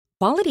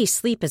Quality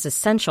sleep is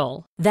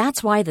essential.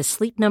 That's why the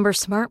Sleep Number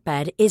Smart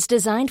Bed is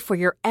designed for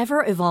your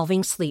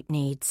ever-evolving sleep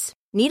needs.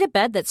 Need a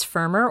bed that's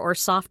firmer or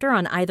softer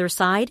on either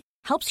side?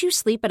 Helps you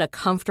sleep at a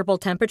comfortable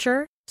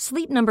temperature?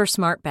 Sleep Number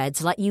Smart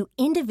Beds let you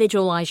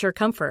individualize your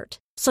comfort,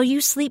 so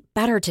you sleep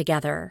better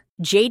together.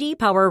 J.D.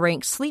 Power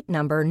ranks Sleep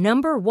Number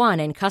number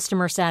 1 in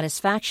customer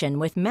satisfaction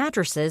with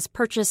mattresses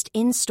purchased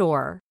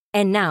in-store.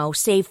 And now,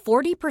 save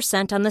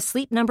 40% on the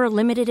Sleep Number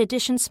Limited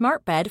Edition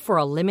Smart Bed for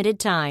a limited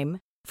time.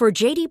 For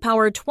J.D.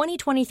 Power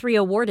 2023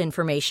 award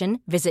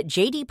information, visit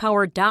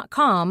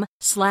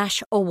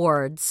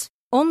jdpower.com/awards.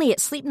 Only at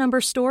Sleep Number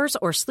stores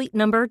or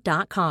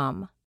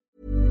sleepnumber.com.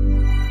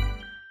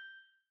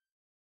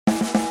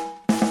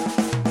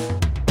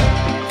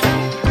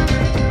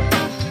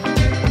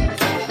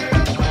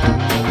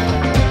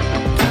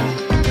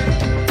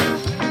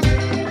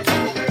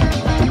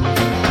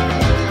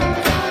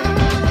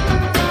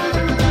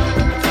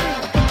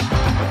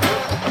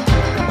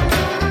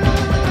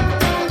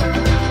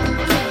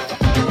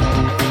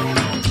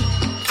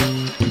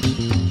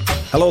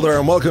 Hello there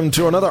and welcome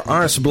to another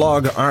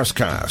Arseblog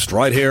Arsecast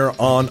right here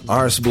on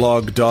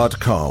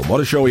arseblog.com. What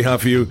a show we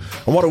have for you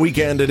and what a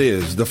weekend it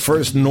is. The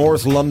first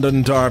North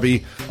London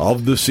derby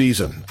of the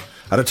season.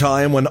 At a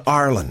time when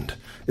Ireland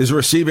is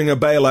receiving a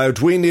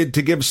bailout, we need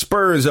to give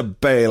Spurs a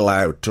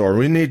bailout, or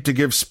we need to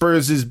give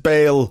Spurs'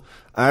 bail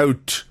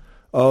out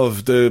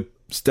of the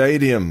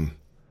stadium.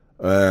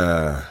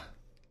 Yeah.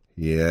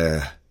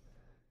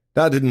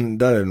 That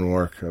didn't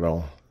work at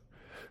all.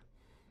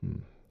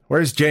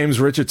 Where's James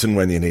Richardson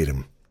when you need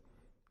him?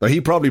 Now, he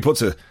probably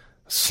puts a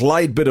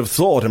slight bit of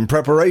thought and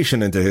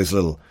preparation into his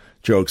little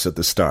jokes at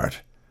the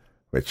start,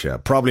 which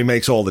probably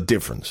makes all the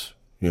difference,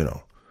 you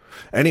know.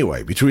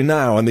 Anyway, between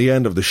now and the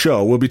end of the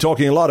show, we'll be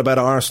talking a lot about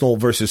Arsenal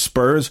versus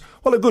Spurs.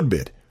 Well, a good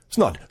bit. It's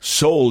not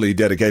solely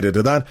dedicated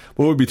to that,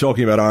 but we'll be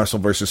talking about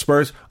Arsenal versus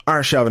Spurs.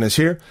 Arshavin is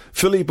here.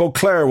 Philippe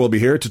Auclair will be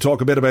here to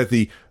talk a bit about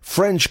the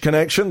French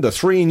connection, the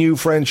 3 new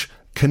French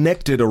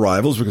connected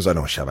arrivals, because I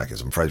know Shavak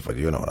isn't French, but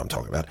you know what I'm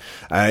talking about.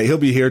 He'll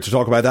be here to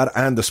talk about that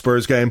and the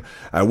Spurs game.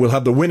 We'll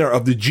have the winner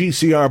of the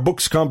GCR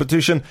Books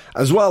competition,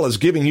 as well as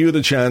giving you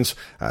the chance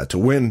to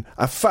win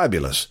a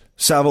fabulous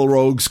Savile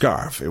Rogue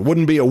scarf. It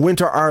wouldn't be a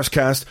winter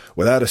Arsecast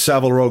without a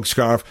Savile Rogue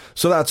scarf,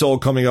 so that's all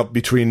coming up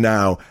between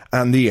now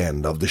and the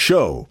end of the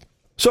show.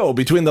 So,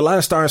 between the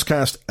last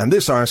Arsecast and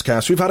this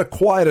Arsecast, we've had a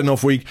quiet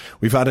enough week.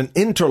 We've had an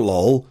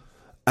interlull.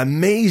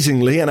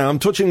 Amazingly, and I'm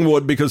touching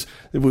wood because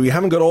we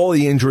haven't got all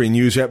the injury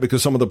news yet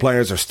because some of the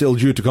players are still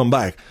due to come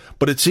back,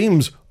 but it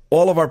seems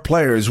all of our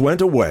players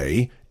went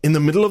away in the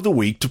middle of the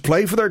week to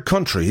play for their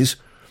countries,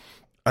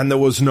 and there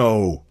was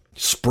no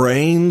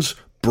sprains,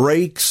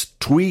 breaks,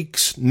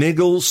 tweaks,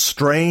 niggles,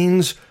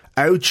 strains,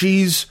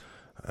 ouchies.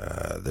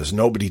 There's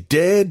nobody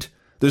dead.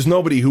 There's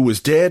nobody who was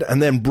dead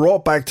and then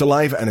brought back to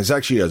life and is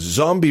actually a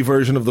zombie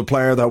version of the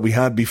player that we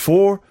had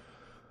before.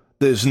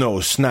 There's no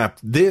snap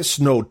this,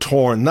 no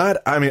torn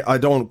that. I mean, I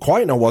don't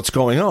quite know what's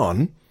going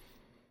on.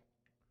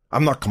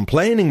 I'm not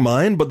complaining,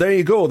 mind, but there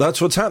you go.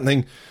 That's what's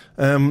happening.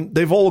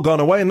 They've all gone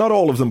away. Not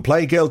all of them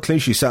play. Gail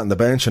Clichy sat on the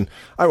bench, and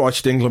I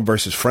watched England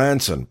versus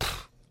France, and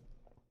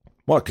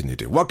what can you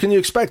do? What can you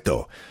expect,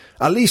 though?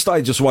 At least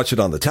I just watch it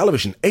on the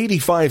television.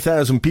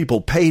 85,000 people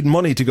paid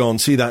money to go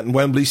and see that in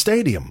Wembley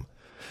Stadium.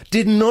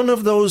 Did none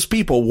of those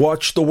people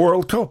watch the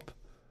World Cup?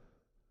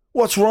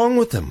 What's wrong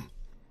with them?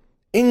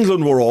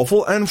 England were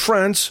awful, and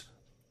France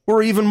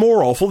were even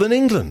more awful than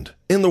England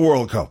in the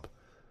World Cup.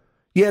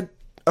 Yet,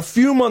 a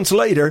few months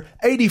later,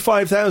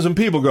 85,000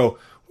 people go,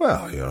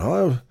 well, you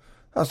know,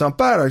 that's not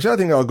bad, actually. I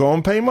think I'll go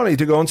and pay money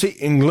to go and see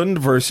England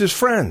versus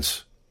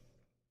France.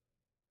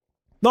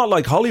 Not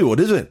like Hollywood,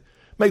 is it?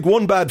 Make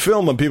one bad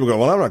film and people go,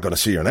 well, I'm not going to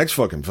see your next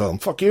fucking film.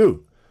 Fuck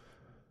you.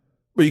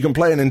 But you can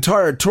play an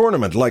entire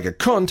tournament like a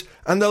cunt,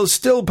 and they'll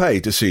still pay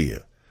to see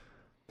you.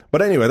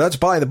 But anyway, that's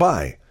by the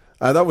by.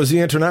 That was the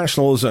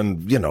internationals,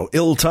 and, you know,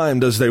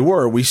 ill-timed as they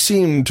were, we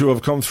seem to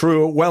have come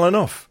through it well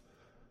enough.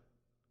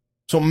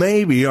 So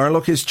maybe our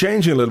luck is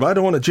changing a little bit. I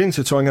don't want to jinx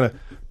it, so I'm going to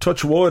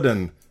touch wood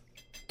and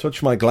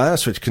touch my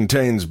glass, which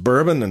contains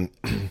bourbon and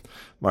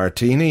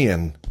martini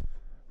and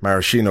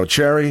maraschino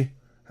cherry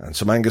and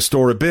some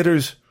Angostura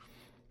bitters,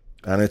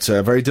 and it's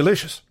very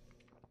delicious.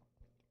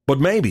 But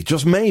maybe,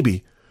 just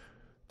maybe,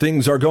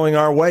 things are going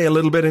our way a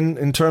little bit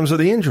in terms of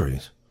the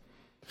injuries.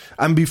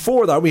 And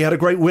before that, we had a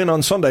great win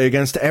on Sunday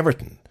against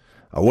Everton.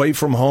 Away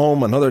from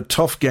home, another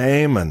tough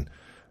game, and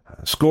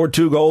scored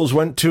 2 goals,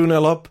 went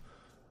 2-0 up.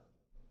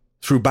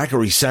 Through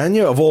Bakary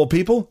Sagna, of all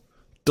people.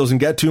 Doesn't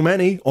get too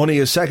many. Only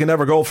his second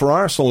ever goal for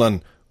Arsenal,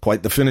 and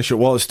quite the finish it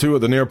was too,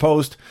 at the near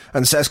post.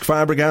 And Cesc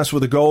Fabregas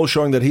with a goal,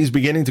 showing that he's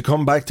beginning to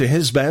come back to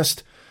his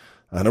best.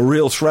 And a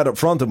real threat up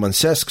front, and when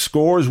Cesc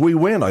scores, we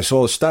win. I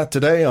saw a stat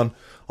today on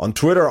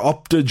Twitter,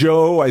 up to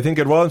Joe, I think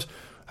it was,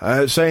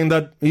 saying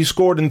that he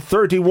scored in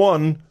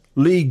 31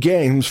 league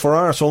games for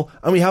Arsenal,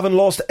 and we haven't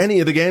lost any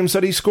of the games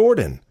that he scored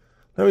in.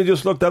 Let me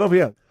just look that up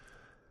here.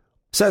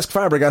 Cesc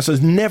Fabregas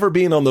has never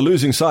been on the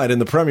losing side in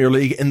the Premier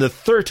League in the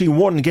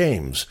 31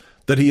 games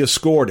that he has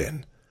scored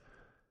in.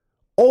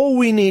 All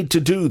we need to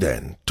do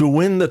then to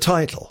win the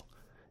title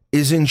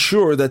is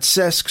ensure that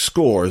Cesc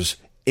scores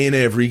in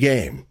every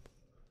game.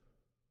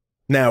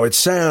 Now, it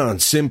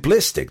sounds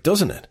simplistic,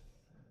 doesn't it?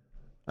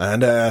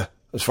 And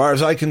as far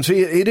as I can see,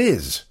 it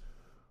is.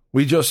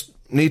 We just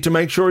need to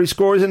make sure he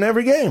scores in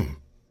every game.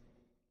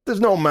 There's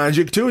no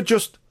magic to it,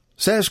 just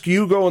Cesc,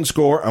 you go and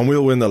score and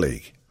we'll win the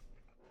league.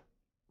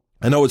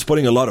 I know it's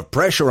putting a lot of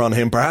pressure on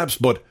him perhaps,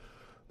 but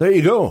there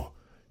you go.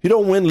 You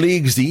don't win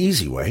leagues the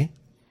easy way.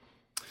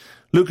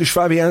 Lukasz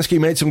Fabianski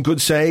made some good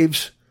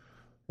saves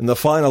in the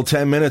final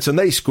 10 minutes, and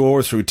they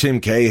score through Tim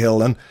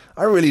Cahill, and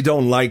I really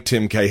don't like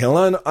Tim Cahill.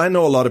 And I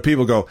know a lot of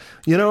people go,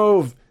 you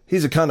know,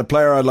 he's the kind of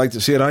player I'd like to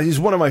see it. He's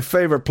one of my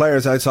favourite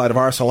players outside of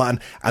Arsenal,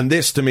 and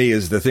this to me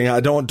is the thing. I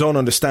don't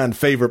understand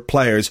favourite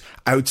players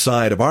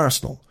outside of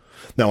Arsenal.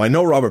 Now, I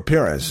know Robert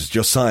Pires has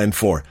just signed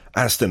for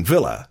Aston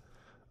Villa,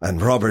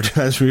 and Robert,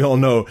 as we all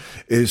know,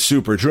 is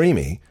super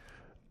dreamy.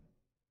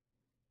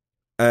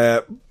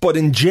 But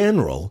in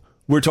general,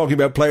 we're talking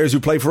about players who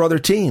play for other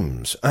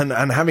teams, and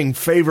having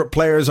favourite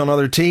players on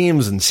other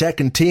teams and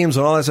second teams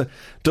and all that stuff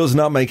does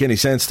not make any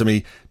sense to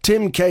me.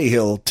 Tim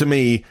Cahill, to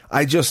me,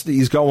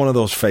 he's got one of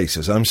those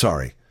faces. I'm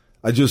sorry.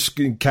 I just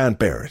can't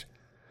bear it.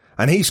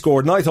 And he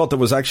scored, and I thought there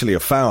was actually a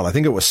foul. I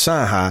think it was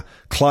Saha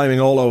climbing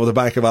all over the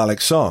back of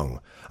Alex Song.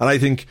 And I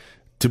think,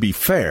 to be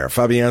fair,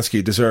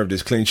 Fabianski deserved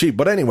his clean sheet.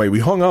 But anyway, we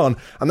hung on,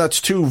 and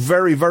that's two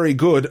very, very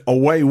good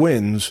away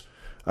wins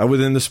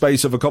within the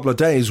space of a couple of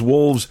days.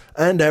 Wolves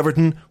and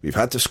Everton, we've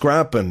had to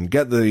scrap and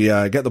get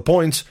the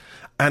points.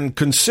 And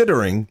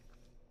considering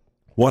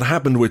what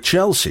happened with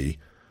Chelsea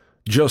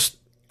just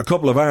a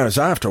couple of hours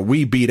after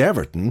we beat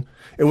Everton,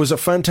 it was a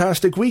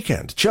fantastic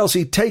weekend.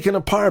 Chelsea taken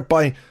apart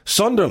by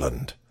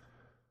Sunderland.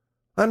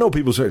 I know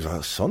people say,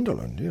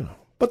 Sunderland, you know,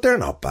 but they're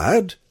not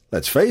bad.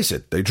 Let's face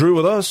it, they drew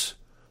with us.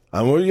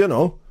 And, well, you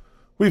know,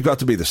 we've got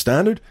to be the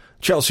standard.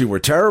 Chelsea were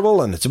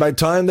terrible, and it's about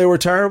time they were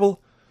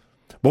terrible.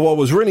 But what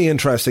was really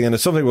interesting, and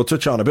it's something we'll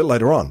touch on a bit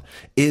later on,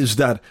 is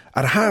that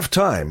at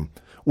half-time,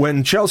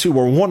 when Chelsea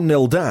were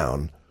 1-0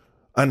 down,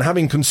 and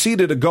having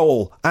conceded a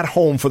goal at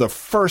home for the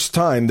first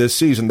time this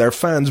season, their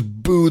fans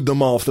booed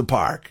them off the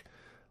park.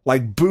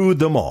 Like, booed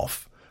them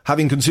off.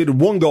 Having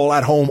conceded one goal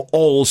at home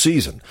all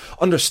season.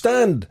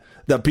 Understand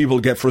that people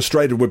get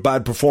frustrated with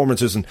bad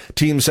performances and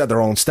teams set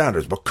their own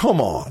standards, but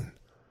come on.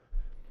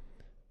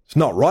 It's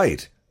not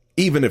right.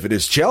 Even if it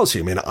is Chelsea,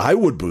 I mean, I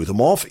would boo them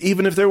off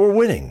even if they were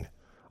winning.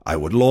 I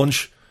would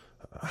launch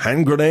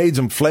hand grenades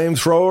and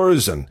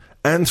flamethrowers and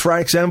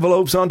anthrax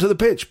envelopes onto the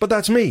pitch. But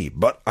that's me.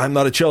 But I'm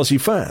not a Chelsea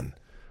fan.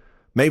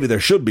 Maybe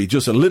there should be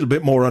just a little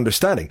bit more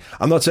understanding.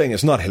 I'm not saying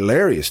it's not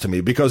hilarious to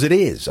me, because it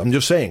is. I'm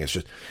just saying it's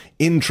just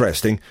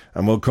interesting.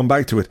 And we'll come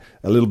back to it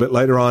a little bit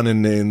later on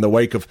in the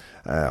wake of,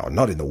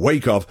 not in the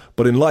wake of,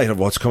 but in light of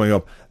what's coming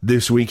up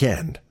this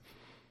weekend.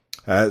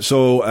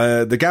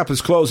 So the gap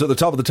is closed at the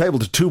top of the table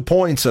to 2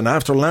 points. And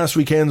after last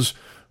weekend's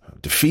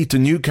defeat to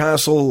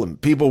Newcastle,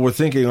 and people were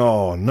thinking,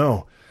 oh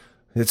no,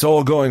 it's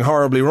all going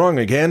horribly wrong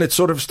again. It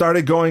sort of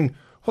started going,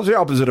 what's the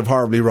opposite of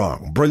horribly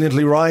wrong?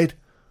 Brilliantly right?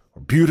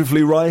 Or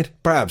beautifully right?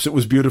 Perhaps it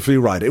was beautifully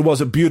right. It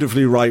was a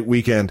beautifully right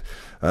weekend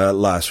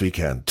last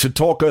weekend. To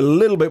talk a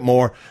little bit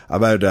more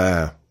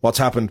about what's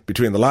happened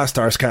between the last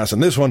Arscast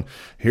and this one,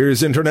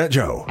 here's Internet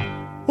Joe.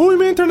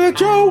 I'm Internet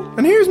Joe,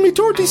 and here's me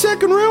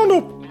 30-second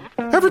roundup.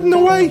 Everton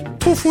away,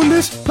 tough one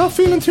this, not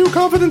feeling too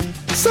confident.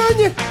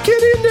 Sanya,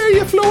 get in there,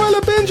 you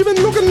Floella Benjamin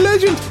looking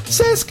legend.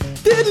 Cesc,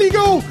 deadly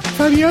goal.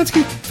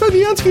 Fabianski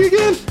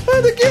again,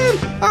 and again.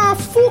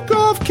 Fuck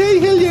off,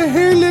 Cahill, you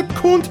hair-lip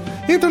cunt.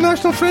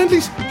 International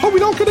friendlies, hope we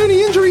don't get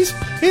any injuries.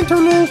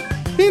 Interlull.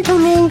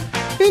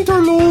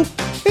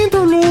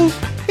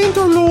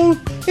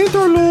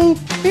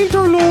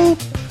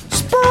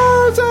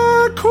 Spurs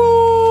are cunts.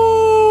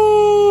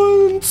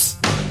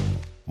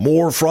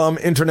 More from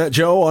Internet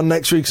Joe on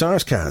next week's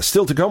Arscast.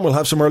 Still to come, we'll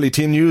have some early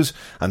team news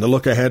and a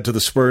look ahead to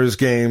the Spurs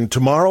game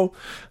tomorrow.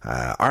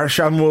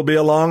 Arshavin will be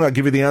along. I'll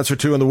give you the answer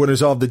to and the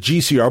winners of the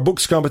GCR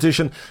Books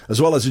competition,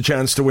 as well as a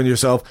chance to win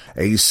yourself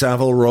a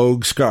Savile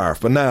Rogue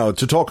scarf. But now,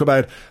 to talk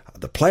about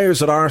the players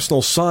that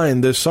Arsenal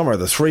signed this summer,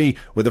 the three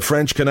with the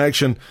French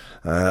connection,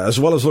 as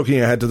well as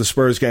looking ahead to the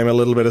Spurs game a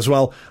little bit as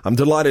well, I'm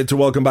delighted to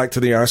welcome back to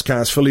the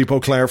Arscast Philippe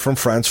Auclair from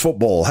France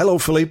Football. Hello,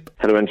 Philippe.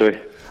 Hello, Andrew.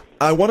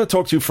 I want to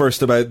talk to you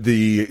first about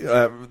the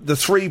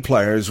three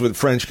players with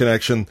French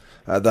connection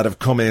that have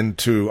come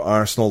into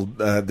Arsenal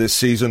this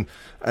season.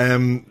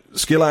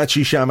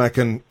 Squillaci, Chamakh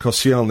and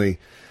Koscielny.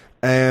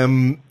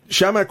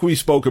 Chamakh we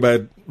spoke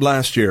about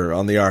last year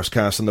on the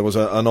Arscast, and there was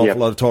an awful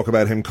lot of talk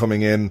about him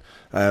coming in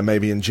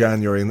maybe in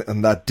January,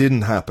 and that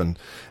didn't happen.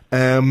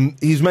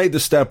 He's made the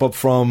step up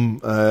from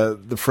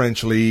the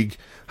French league.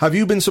 Have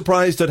you been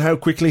surprised at how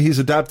quickly he's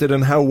adapted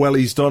and how well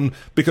he's done?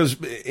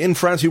 Because in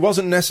France, he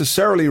wasn't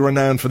necessarily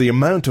renowned for the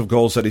amount of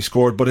goals that he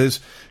scored, but his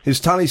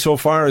tally so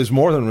far is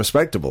more than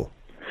respectable.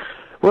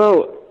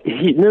 Well,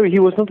 he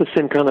was not the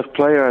same kind of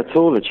player at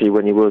all, actually,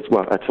 when he was,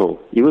 at all.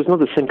 He was not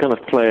the same kind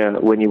of player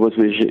when he was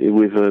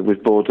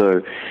with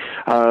Bordeaux.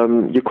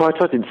 You're quite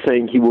right in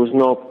saying he was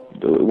not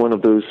one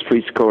of those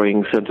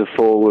free-scoring centre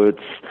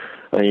forwards.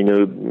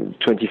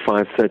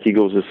 25, 30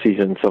 goals a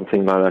season,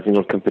 something like that in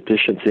all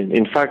competitions.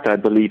 In fact, I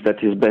believe that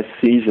his best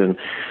season,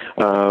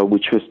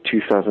 which was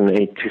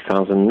 2008,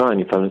 2009,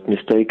 if I'm not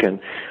mistaken,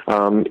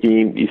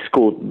 he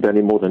scored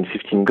barely more than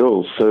 15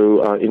 goals.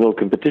 So in all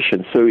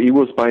competitions, so he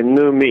was by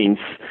no means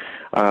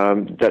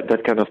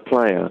that kind of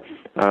player.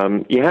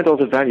 He had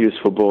other values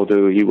for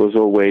Bordeaux. He was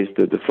always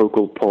the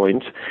focal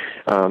point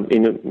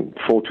in a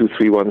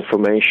 4-2-3-1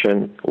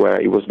 formation, where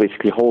he was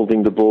basically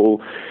holding the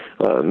ball,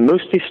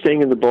 mostly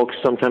staying in the box,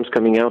 sometimes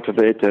coming out of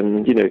it,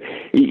 and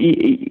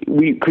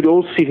we could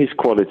all see his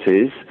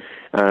qualities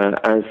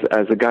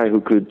as a guy who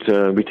could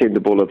retain the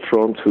ball up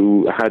front,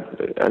 who had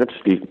an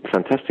absolutely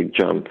fantastic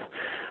jump.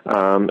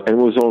 And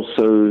was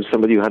also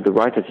somebody who had the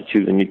right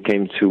attitude when it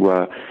came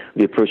to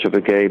the approach of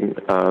a game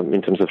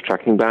in terms of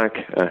tracking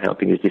back,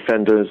 helping his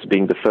defenders,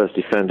 being the first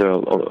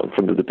defender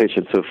from the pitch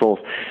and so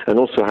forth, and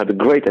also had a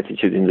great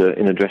attitude in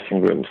the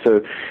dressing room.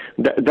 So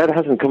that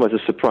hasn't come as a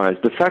surprise.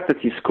 The fact that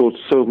he scored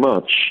so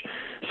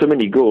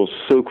many goals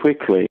so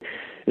quickly,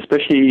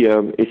 especially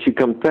if you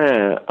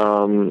compare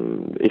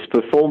his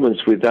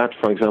performance with that,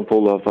 for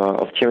example, of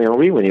Thierry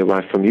Henry when he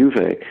arrived from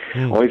Juve,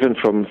 or even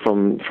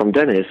from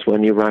Dennis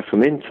when he arrived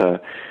from Inter,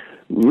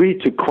 really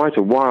took quite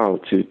a while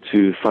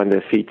to find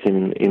their feet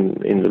in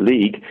the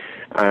league.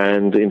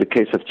 And in the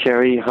case of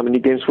Thierry, how many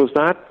games was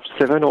that?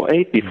 7 or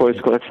 8 before he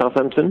scored at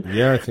Southampton?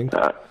 Yeah, I think.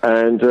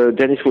 And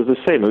Dennis was the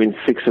same. I mean,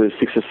 6 or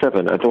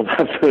 7. I don't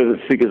have the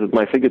figures at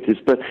my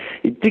fingertips, but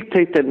it did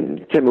take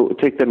them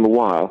a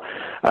while.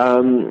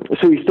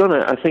 So he's done,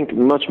 I think,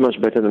 much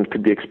better than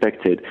could be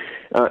expected.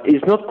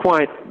 He's not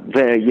quite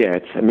there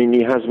yet. I mean,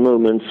 he has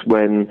moments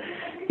when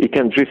he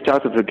can drift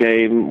out of the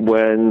game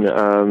when,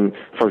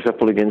 for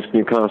example, against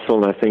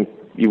Newcastle, I think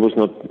he was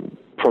not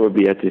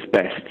probably at his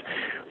best.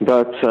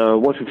 But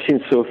what we've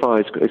seen so far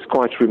is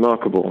quite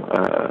remarkable.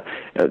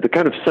 The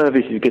kind of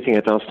service he's getting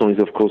at Arsenal is,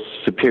 of course,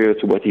 superior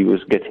to what he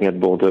was getting at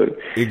Bordeaux.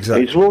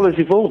 Exactly. His role has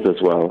evolved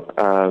as well.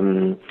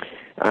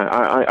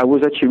 I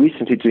was actually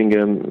recently doing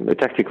a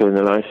tactical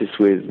analysis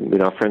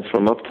with our friends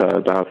from Opta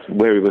about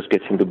where he was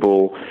getting the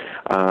ball,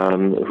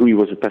 who he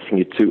was passing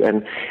it to,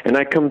 and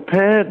I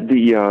compared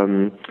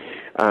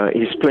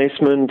his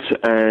placement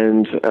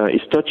and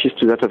his touches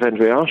to that of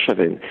Andre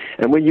Arshavin.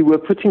 And when you were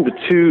putting the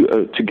two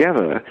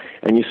together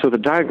and you saw the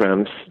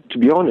diagrams, to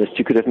be honest,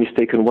 you could have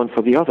mistaken one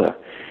for the other,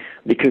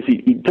 because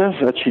he does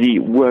actually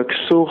work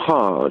so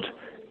hard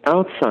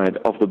outside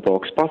of the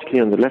box,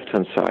 particularly on the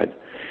left-hand side,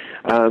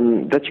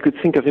 that you could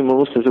think of him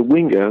almost as a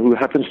winger who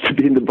happens to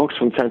be in the box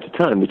from time to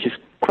time, which is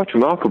quite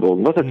remarkable.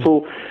 Not at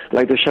all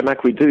like the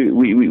Chamakh we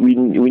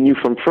knew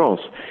from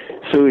France.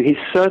 So he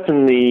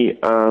certainly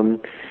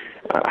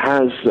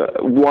has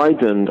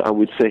widened, I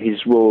would say,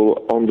 his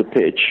role on the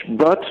pitch,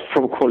 but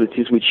from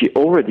qualities which he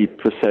already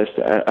possessed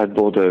at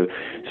Bordeaux.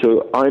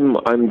 So I'm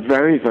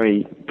very,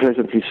 very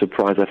pleasantly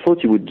surprised. I thought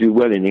he would do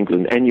well in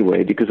England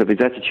anyway because of his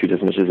attitude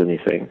as much as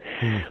anything.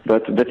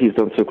 But that he's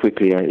done so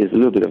quickly is a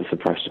little bit of a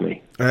surprise to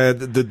me.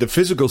 The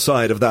physical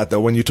side of that,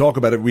 though, when you talk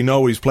about it, we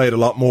know he's played a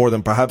lot more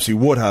than perhaps he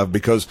would have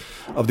because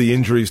of the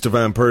injuries to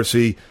Van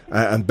Persie,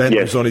 and Ben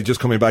was only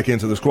just coming back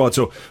into the squad.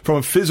 So from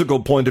a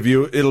physical point of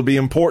view, it'll be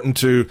important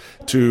to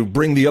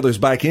bring the others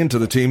back into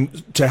the team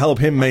to help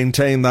him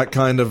maintain that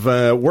kind of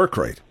work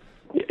rate.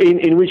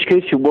 In which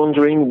case you're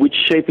wondering which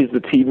shape is the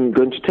team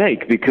going to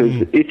take,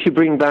 because if you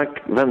bring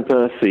back Van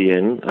Persie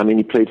in, I mean,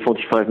 he played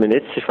 45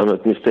 minutes, if I'm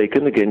not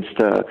mistaken, against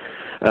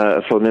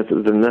for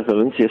the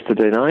Netherlands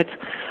yesterday night.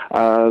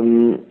 How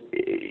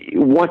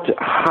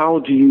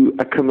do you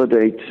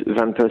accommodate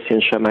Van Persie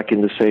and Chamakh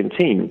in the same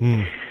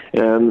team?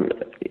 In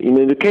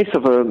the case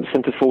of a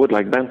centre forward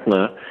like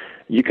Bentner,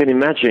 you can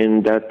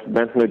imagine that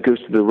Bentner goes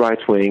to the right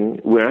wing,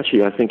 where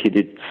actually I think he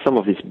had some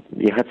of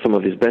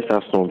his best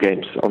Arsenal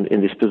games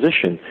in this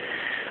position.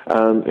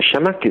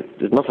 Chamakh is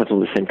not at all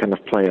the same kind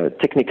of player.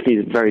 Technically,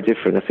 it's very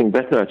different. I think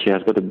Bentner actually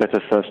has got a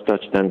better first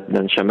touch than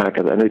Chamakh.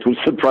 I know it will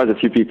surprise a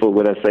few people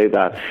when I say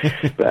that.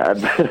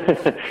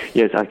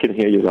 Yes, I can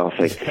hear you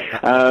laughing.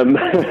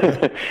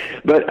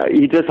 But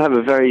he does have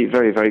a very,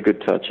 very, very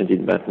good touch,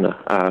 indeed, Bentner,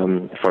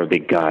 for a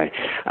big guy.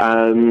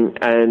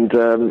 And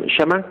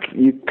Chamakh,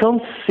 you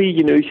can't see,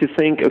 if you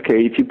think,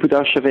 okay, if you put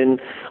Arshavin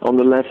on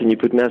the left and you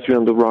put Nasri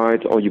on the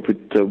right, or you put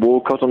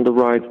Walcott on the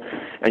right,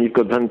 and you've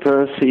got Van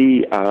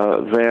Persie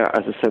there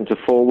as a centre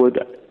forward,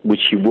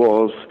 which he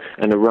was,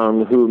 and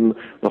around whom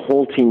the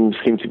whole team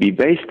seemed to be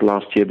based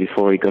last year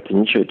before he got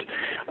injured.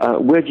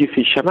 Where do you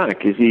see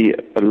Chamakh? Is he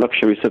a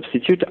luxury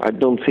substitute? I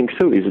don't think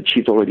so. He's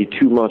achieved already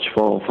too much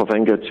for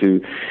Wenger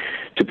to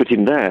put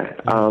him there.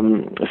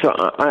 So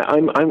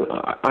I'm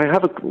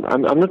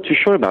not too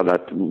sure about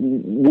that.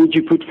 Would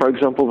you put, for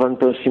example, Van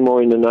Persie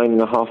more in the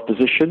 9.5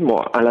 position,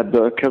 more à la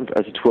Bergkamp,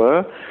 as it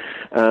were,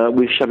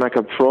 with Chamakh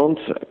up front,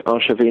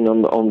 Arshavin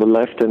on the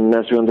left and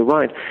Nasri on the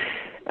right?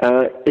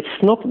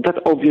 It's not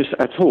that obvious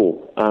at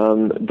all,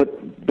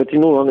 but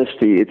in all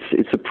honesty,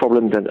 it's a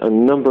problem that a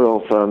number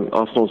of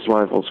Arsenal's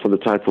rivals for the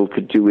title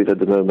could do with at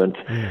the moment.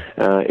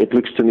 It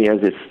looks to me as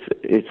if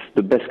it's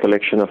the best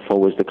collection of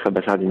forwards the club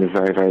has had in a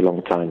very, very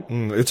long time.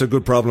 It's a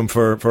good problem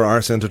for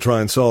Arsene to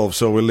try and solve,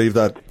 so we'll leave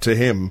that to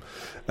him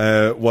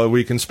while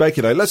we can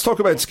speculate. Let's talk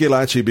about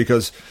Squillaci,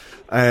 because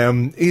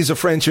he's a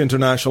French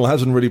international,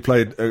 hasn't really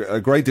played a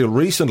great deal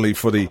recently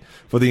for the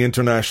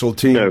international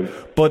team,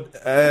 but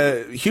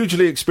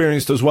hugely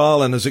experienced as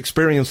well, and has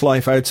experienced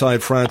life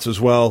outside France as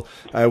well,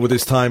 with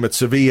his time at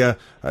Sevilla.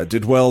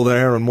 Did well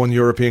there and won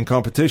European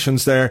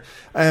competitions there.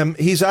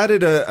 He's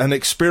added an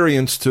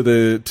experience to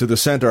the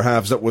centre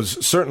halves that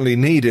was certainly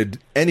needed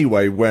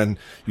anyway. When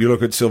you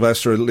look at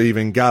Sylvestre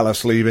leaving,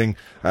 Gallas leaving,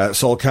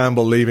 Sol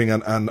Campbell leaving,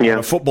 and on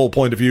a football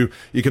point of view,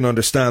 you can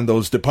understand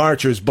those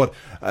departures. But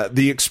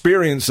the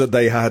experience that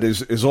they had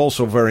is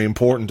also very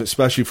important,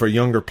 especially for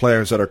younger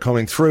players that are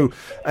coming through.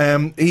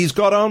 He's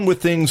got on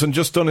with things and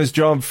just done his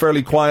job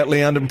fairly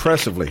quietly and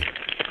impressively.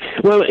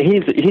 Well,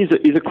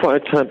 he's a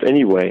quiet type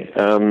anyway.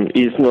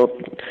 He's not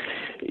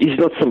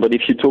somebody.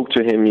 If you talk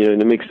to him, in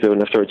the mixed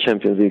zone after a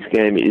Champions League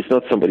game, he's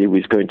not somebody who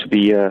is going to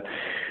be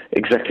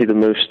exactly the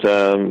most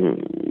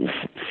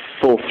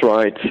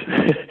forthright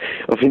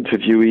of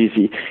interviewees.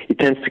 He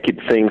tends to keep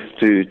things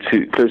to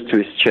close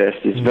to his chest.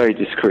 He's very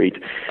discreet,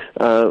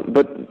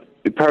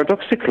 but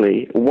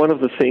paradoxically, one of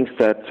the things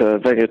that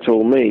Wenger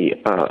told me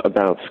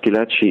about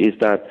Squillaci is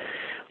that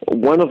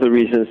one of the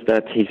reasons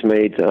that he's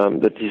made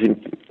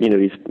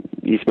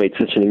he's made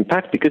such an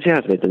impact, because he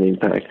has made an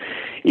impact,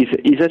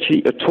 is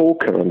actually a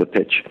talker on the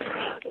pitch.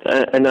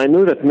 And I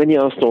know that many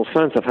Arsenal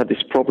fans have had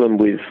this problem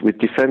with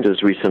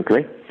defenders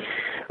recently.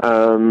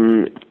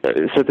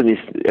 Certainly,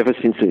 ever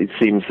since it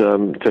seems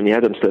Tony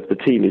Adams left the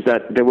team, is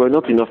that there were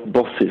not enough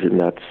bosses in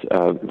that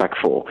back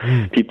four.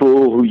 People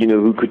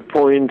who could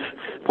point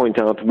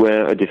out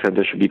where a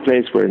defender should be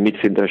placed, where a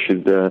midfielder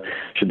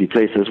should be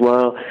placed as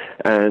well,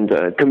 and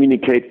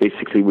communicate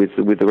basically with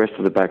the rest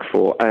of the back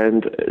four.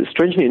 And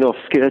strangely enough,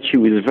 Squillaci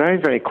was very,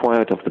 very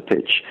quiet off the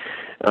pitch.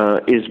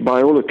 Is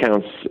by all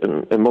accounts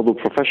a model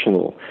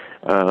professional.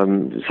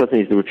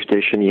 Certainly, the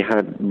reputation he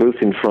had both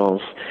in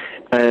France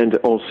and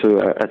also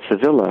at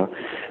Sevilla,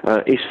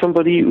 is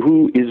somebody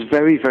who is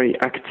very, very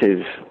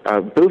active,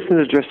 both in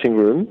the dressing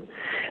room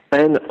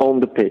and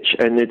on the pitch.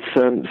 And it's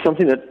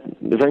something that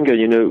Wenger,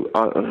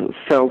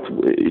 felt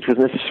it was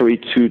necessary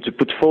to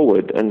put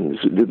forward. And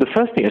the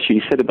first thing actually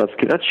he said about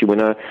Squillaci,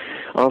 when I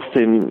asked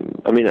him,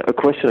 a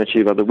question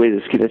actually about the way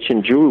that Squillaci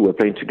and Giroud were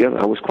playing together,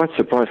 I was quite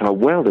surprised how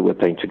well they were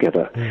playing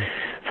together.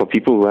 For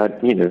people who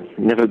had,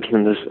 never been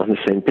on the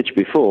same pitch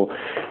before.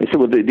 And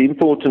so the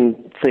important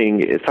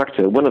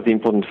factor, one of the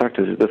important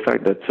factors is the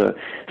fact that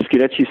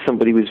Squillaci is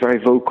somebody who is very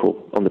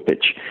vocal on the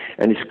pitch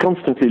and is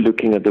constantly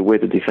looking at the way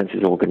the defense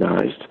is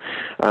organized.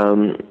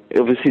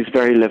 Obviously, he's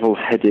very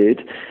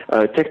level-headed.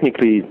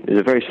 Technically, he's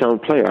a very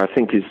sound player. I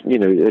think he's,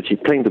 actually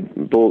playing the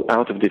ball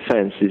out of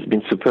defense has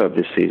been superb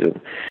this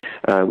season,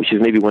 which is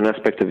maybe one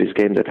aspect of his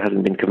game that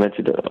hasn't been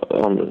commented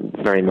on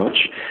very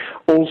much.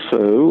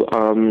 Also,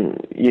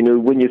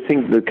 when you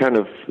think the kind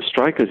of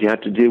strikers he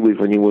had to deal with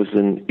when he was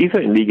either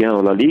in Liga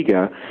or La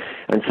Liga,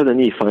 and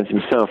suddenly he finds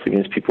himself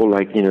against people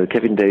like,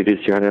 Kevin Davis,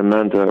 Johan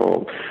Armanda,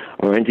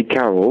 or Andy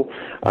Carroll.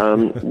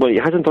 Well, he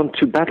hasn't done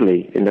too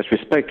badly in that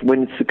respect,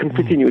 when it's a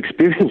completely new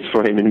experience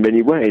for him in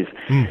many ways.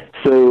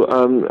 So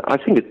I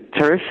think a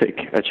terrific,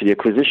 actually,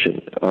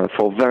 acquisition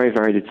for very,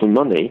 very little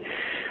money.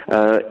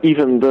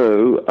 Even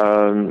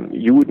though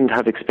you wouldn't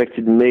have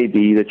expected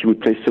maybe that you would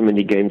play so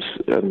many games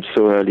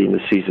so early in the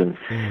season.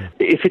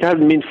 If it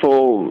hadn't been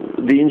for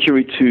the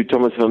injury to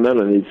Thomas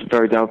Vermaelen, it's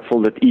very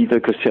doubtful that either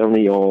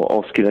Koscielny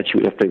or Squillaci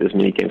would have played as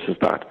many games as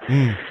that.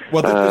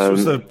 Well,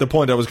 this was the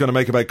point I was going to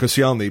make about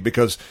Koscielny,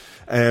 because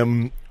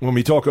when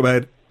we talk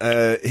about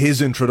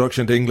his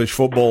introduction to English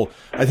football,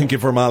 I think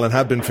if Vermaelen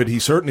had been fit, he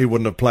certainly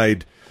wouldn't have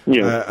played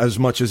as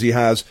much as he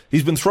has.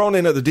 He's been thrown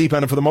in at the deep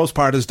end, and for the most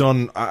part has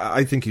done,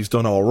 I think he's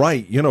done all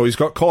right. He's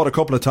got caught a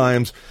couple of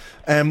times.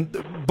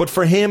 But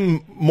for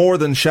him, more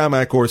than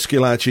Chamakh or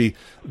Squillaci,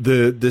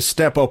 the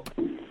step up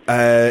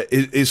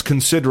is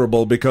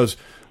considerable, because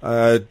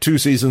 2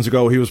 seasons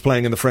ago he was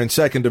playing in the French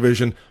second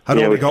division, had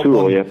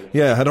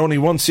only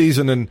one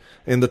season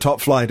in the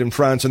top flight in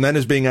France, and then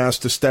is being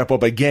asked to step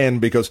up again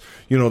because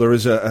there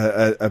is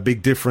a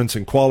big difference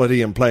in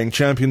quality and playing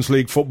Champions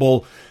League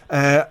football.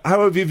 How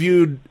have you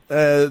viewed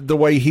the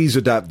way he's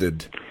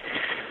adapted?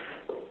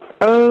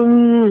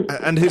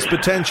 And his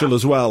potential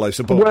as well, I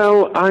suppose.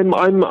 Well,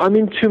 I'm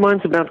in two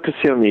minds about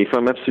Koscielny, if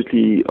I'm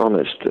absolutely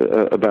honest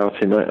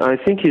about him. I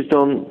think he's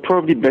done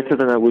probably better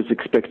than I was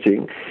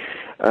expecting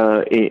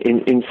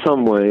in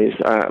some ways,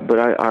 but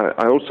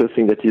I also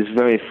think that he's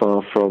very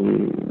far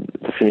from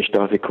the finished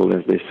article,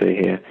 as they say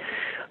here.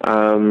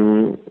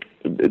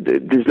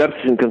 These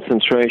lapses in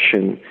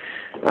concentration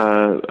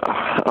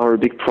are a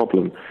big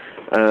problem.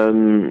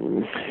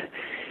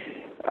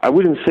 I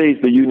wouldn't say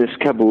it's the Younes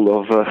Kabul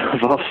of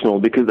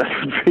Arsenal, because that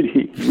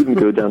wouldn't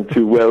go down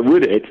too well,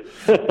 would it?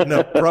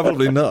 No,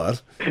 probably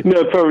not.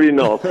 No, probably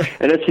not.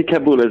 And actually,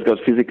 Kabul has got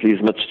physically is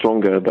much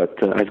stronger, but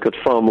has got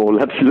far more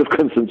lapses of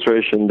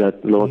concentration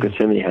that Laurent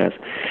Koscielny has.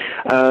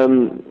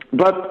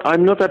 But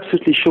I'm not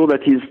absolutely sure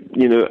that he's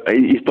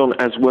done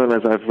as well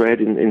as I've read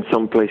in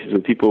some places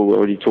where people were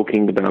already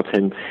talking about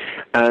him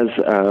as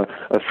a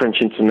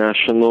French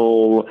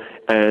international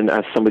and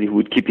as somebody who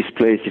would keep his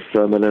place if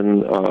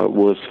Vermaelen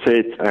was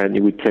fit, and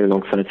he would play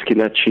alongside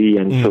Schillaci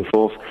and so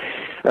forth.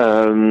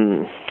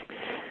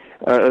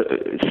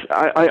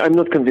 I'm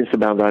not convinced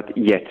about that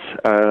yet.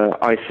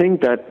 I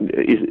think that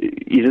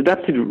he's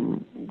adapted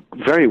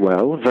very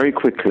well, very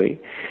quickly,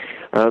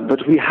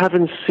 but we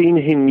haven't seen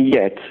him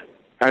yet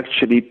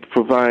actually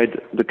provide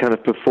the kind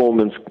of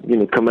performance,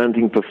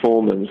 commanding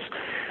performance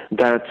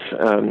that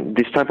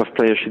this type of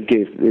player should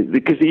give.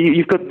 Because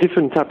you've got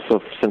different types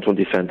of central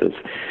defenders.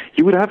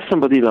 You would have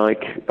somebody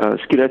like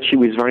Schillaci,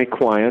 who is very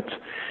quiet,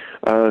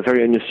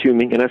 very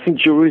unassuming, and I think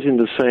Giroud is in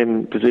the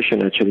same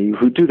position, actually,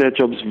 who do their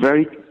jobs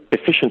very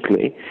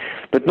efficiently,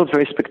 but not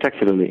very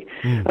spectacularly.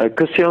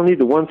 Koscielny,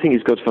 the one thing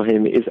he's got for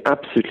him is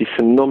absolutely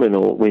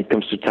phenomenal when it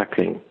comes to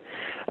tackling.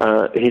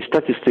 His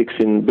statistics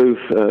in both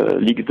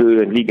Ligue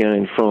 2 and Ligue 1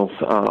 in France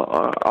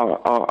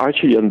are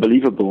actually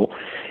unbelievable.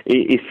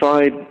 If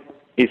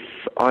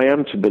I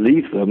am to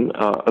believe them,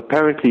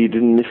 apparently he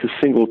didn't miss a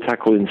single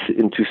tackle in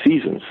 2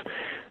 seasons,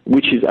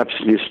 which is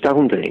absolutely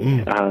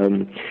astounding.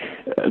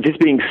 This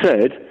being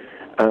said,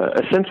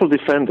 a central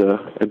defender,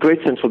 a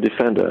great central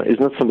defender, is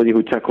not somebody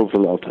who tackles a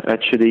lot.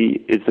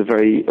 Actually, it's the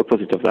very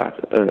opposite of that.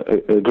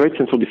 A great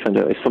central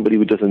defender is somebody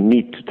who doesn't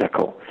need to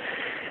tackle.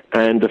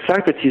 And the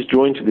fact that he's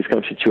drawn to these kind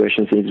of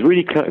situations is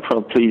really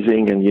crowd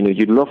pleasing, and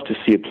you'd love to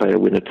see a player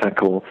win a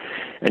tackle,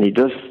 and he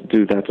does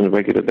do that on a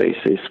regular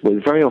basis. Well,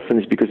 very often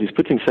it's because he's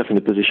put himself in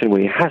a position where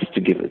he has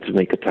to give it to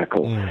make a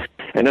tackle.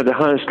 And at the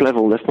highest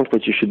level, that's not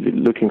what you should be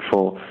looking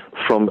for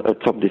from a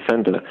top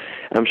defender.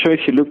 I'm sure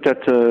if you looked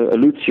at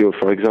Lucio,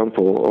 for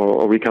example,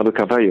 or Ricardo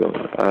Carvalho,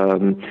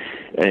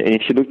 and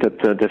if you looked at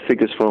their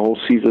figures for a whole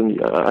season,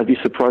 I'd be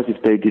surprised if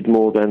they did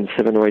more than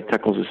 7 or 8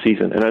 tackles a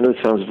season. And I know it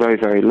sounds very,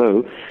 very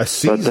low. A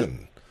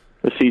season?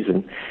 A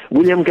season.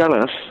 William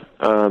Gallas,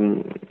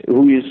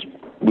 who is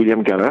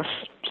William Gallas,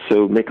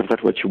 so make of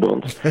that what you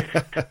want.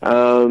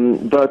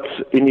 But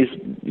in his,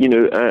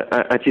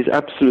 at his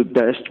absolute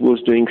best, was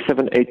doing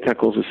 7-8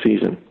 tackles a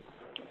season.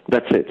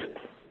 That's it.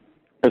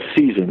 A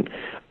season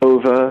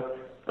over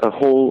a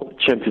whole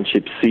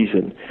championship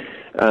season.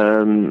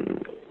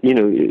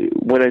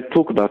 When I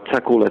talk about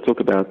tackle, I talk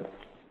about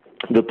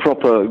the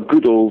proper,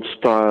 good old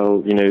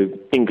style,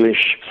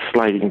 English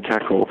sliding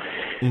tackle.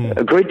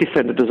 A great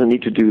defender doesn't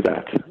need to do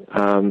that.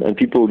 And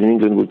people in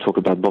England will talk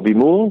about Bobby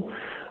Moore.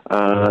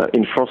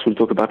 In France, we'll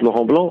talk about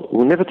Laurent Blanc,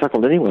 who never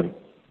tackled anyone.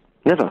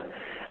 Never.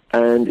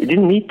 And he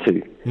didn't need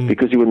to,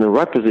 because he was in the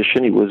right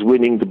position. He was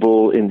winning the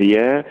ball in the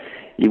air.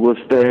 He was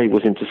there. He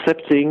was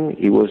intercepting.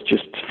 He was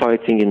just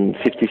fighting in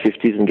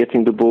 50-50s and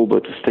getting the ball,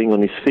 but staying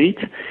on his feet.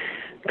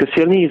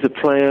 Koscielny is a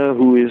player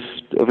who is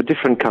of a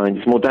different kind.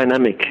 He's more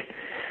dynamic.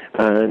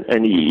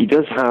 And he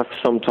does have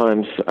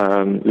sometimes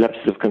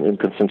lapses of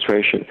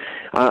concentration.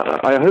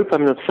 I hope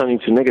I'm not sounding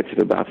too negative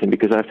about him,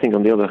 because I think,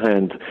 on the other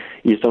hand,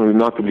 he's done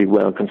remarkably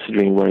well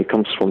considering where he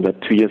comes from. That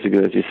 2 years ago,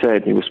 as you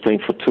said, he was playing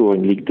for Tours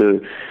in Ligue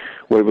 2,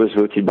 where he was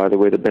voted, by the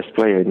way, the best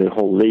player in the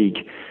whole league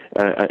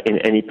in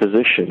any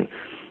position.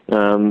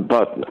 I am.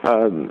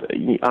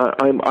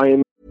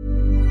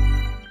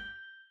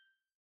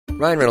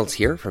 Ryan Reynolds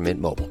here from Mint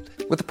Mobile.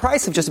 With the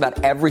price of just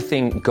about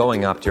everything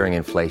going up during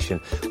inflation,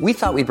 we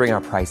thought we'd bring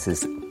our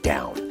prices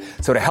down.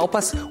 So to help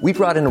us, we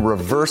brought in a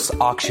reverse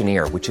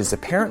auctioneer, which is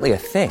apparently a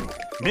thing.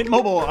 Mint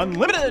Mobile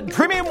Unlimited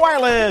Premium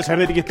Wireless. How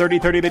to get 30,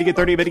 30, bit to get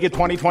 30, bit to get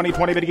 20, 20,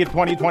 20, bit to get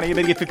 20, 20,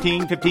 bit to get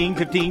 15, 15,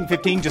 15,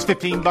 15, just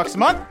 $15 a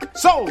month?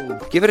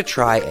 Sold! Give it a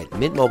try at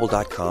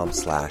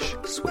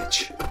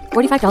mintmobile.com/switch.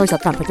 $45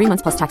 up front for 3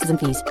 months plus taxes and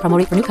fees. Promo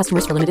rate for new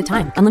customers for limited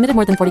time. Unlimited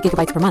more than 40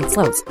 gigabytes per month.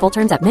 Slows full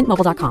terms at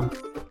mintmobile.com.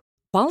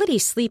 Quality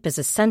sleep is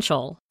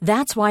essential.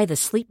 That's why the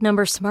Sleep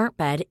Number Smart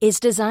Bed is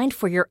designed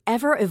for your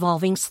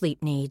ever-evolving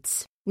sleep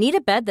needs. Need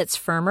a bed that's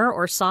firmer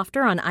or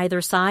softer on either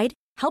side?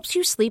 Helps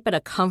you sleep at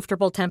a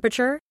comfortable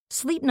temperature?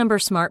 Sleep Number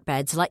Smart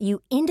Beds let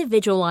you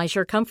individualize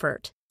your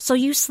comfort, so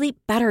you sleep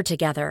better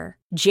together.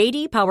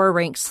 J.D. Power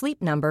ranks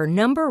Sleep Number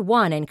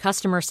 #1 in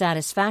customer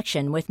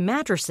satisfaction with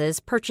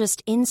mattresses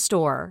purchased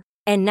in-store.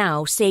 And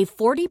now, save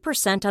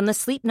 40% on the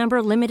Sleep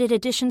Number Limited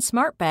Edition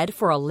Smart Bed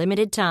for a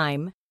limited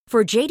time.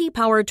 For J.D.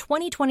 Power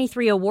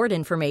 2023 award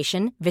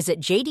information,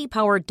 visit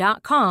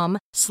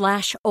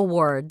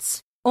jdpower.com/awards.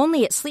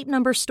 Only at Sleep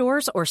Number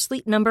stores or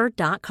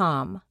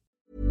sleepnumber.com.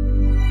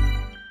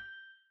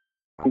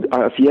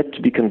 I've yet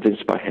to be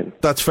convinced by him.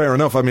 That's fair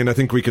enough. I mean, I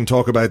think we can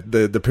talk about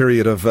the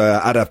period of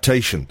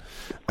adaptation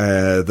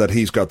that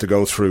he's got to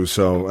go through.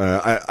 So,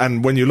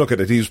 and when you look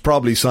at it, he's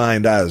probably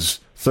signed as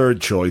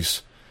third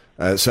choice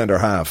centre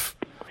half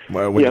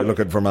when you look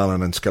at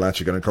Vermaelen and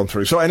Schillaci going to come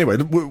through. So anyway,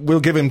 we'll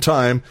give him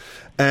time.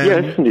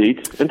 Yes,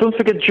 indeed. And don't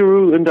forget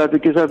Giroud in that,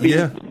 because I've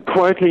been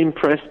quietly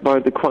impressed by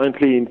the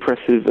quietly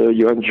impressive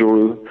Yohan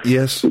Giroud.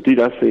 Yes. Who did,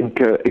 I think,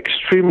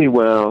 extremely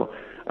well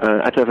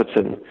at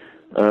Everton,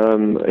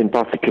 in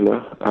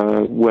particular,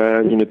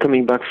 where,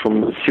 coming back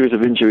from a series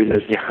of injuries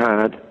as he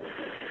had,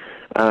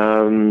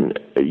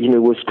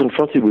 was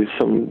confronted with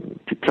some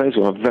players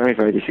who are very,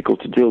 very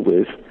difficult to deal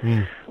with.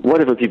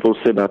 Whatever people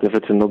say about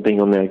Everton not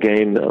being on their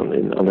game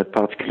on that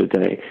particular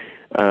day,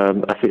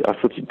 I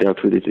thought he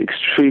dealt with it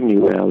extremely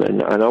well,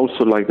 and I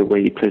also like the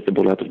way he plays the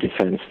ball out of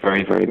defence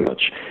very, very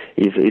much.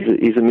 He's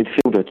a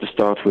midfielder to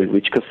start with,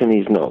 which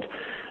Koscielny is not.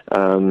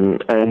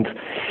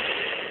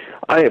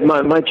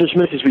 My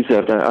judgment is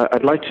reserved.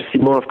 I'd like to see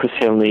more of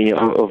Koscielny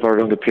over a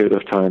longer period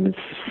of time. It's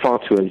far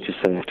too early to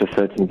say after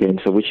 13 games,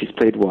 of which he's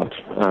played,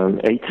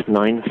 8,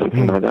 9,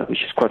 something like that,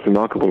 which is quite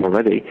remarkable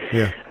already.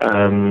 Yeah.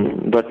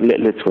 But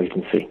let's wait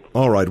and see.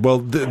 All right. Well,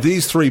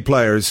 these three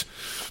players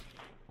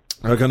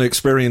are going to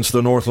experience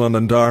the North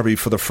London Derby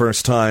for the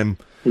first time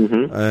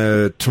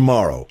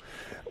tomorrow.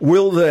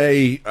 Will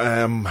they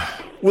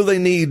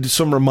need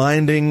some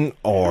reminding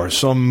or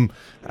some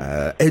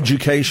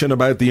education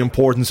about the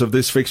importance of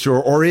this fixture,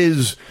 or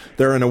is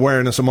there an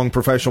awareness among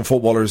professional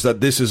footballers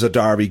that this is a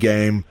derby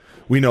game?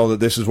 We know that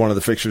this is one of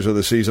the fixtures of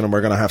the season, and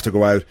we're going to have to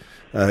go out,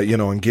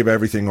 and give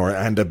everything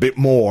and a bit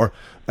more.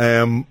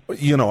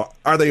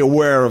 Are they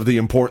aware of the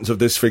importance of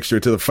this fixture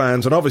to the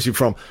fans? And obviously,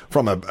 from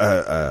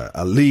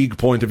a league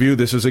point of view,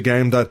 this is a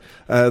game that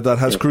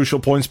has crucial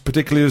points,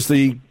 particularly as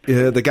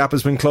the gap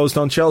has been closed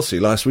on Chelsea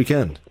last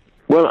weekend.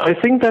 Well, I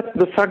think that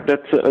the fact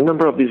that a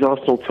number of these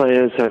Arsenal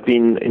players have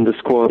been in the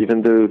squad,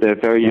 even though they're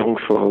very young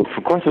for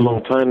quite a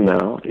long time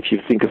now, if you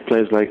think of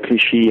players like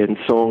Clichy and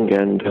Song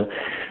and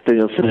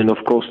Danielson, and of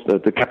course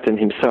the captain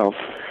himself,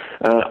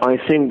 I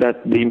think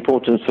that the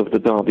importance of the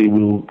derby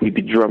will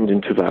be drummed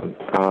into them.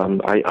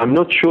 I'm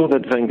not sure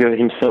that Wenger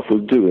himself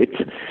will do it.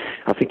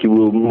 I think he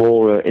will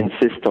more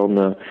insist on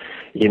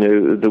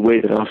the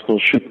way that Arsenal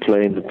should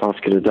play in the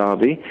particular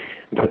derby.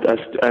 But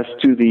as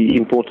to the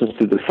importance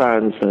to the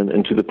fans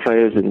and to the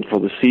players and for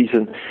the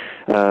season,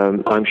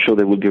 I'm sure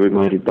they will be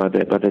reminded by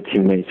their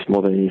teammates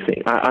more than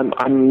anything.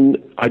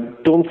 I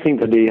don't think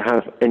that they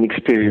have any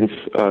experience.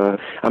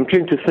 I'm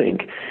trying to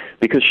think,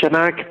 because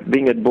Chamakh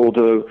being at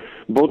Bordeaux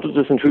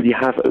doesn't really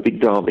have a big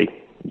derby,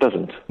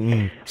 doesn't.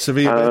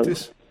 Sevilla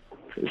Betis?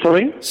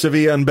 Sorry?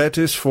 Sevilla and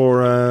Betis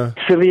for...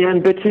 Sevilla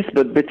and Betis,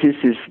 but Betis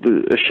is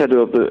a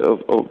shadow of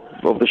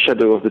the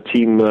shadow of the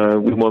team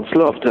we once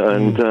loved,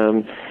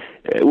 and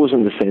it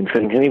wasn't the same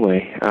thing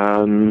anyway.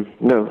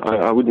 No,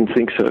 I wouldn't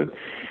think so.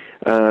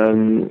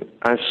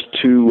 As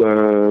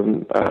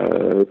to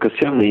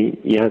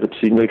Koscielny, he has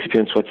absolutely no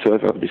experience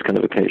whatsoever of these kind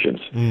of occasions.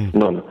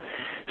 None.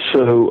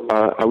 So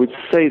I would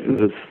say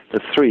that the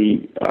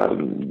three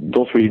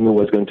don't really know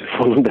what's going to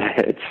fall on their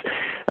heads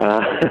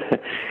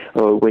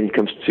when it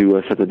comes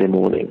to Saturday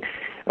morning.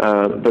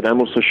 But I'm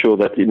also sure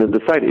that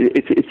the fact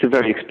it's a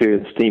very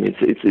experienced team.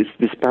 It's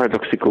this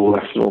paradoxical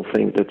Arsenal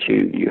thing that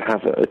you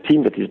have a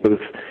team that is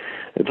both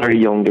very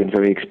young and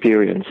very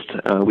experienced,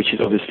 which is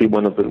obviously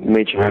one of the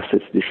major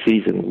assets this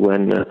season.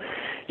 When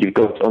you've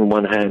got on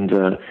one hand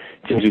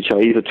teams which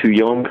are either too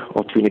young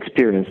or too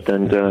inexperienced,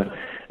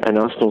 and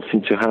Arsenal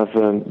seem to have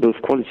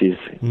both qualities.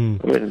 I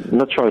mean, I'm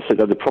not sure I said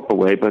that the proper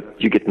way, but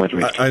you get my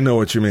drift. I know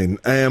what you mean.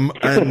 And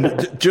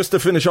just to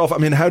finish off, I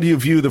mean, how do you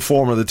view the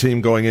form of the team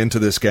going into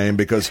this game?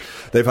 Because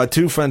they've had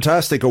two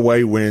fantastic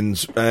away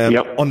wins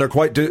under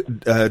quite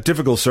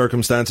difficult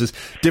circumstances,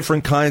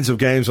 different kinds of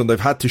games, and they've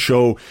had to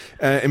show,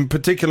 in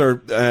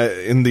particular,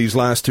 in these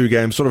last two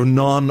games, sort of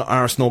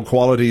non-Arsenal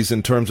qualities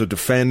in terms of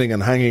defending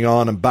and hanging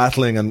on and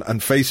battling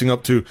and facing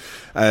up to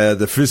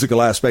the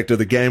physical aspect of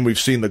the game. We've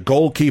seen the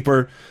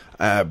goalkeeper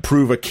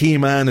prove a key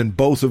man in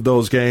both of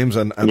those games,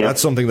 and that's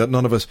something that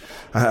none of us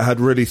had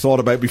really thought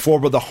about before.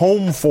 But the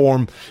home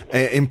form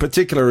in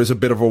particular is a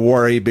bit of a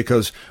worry,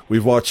 because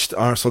we've watched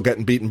Arsenal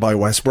getting beaten by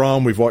West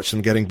Brom, we've watched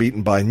them getting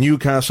beaten by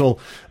Newcastle,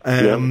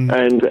 and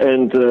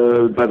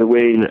by the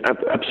way,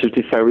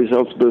 absolutely fair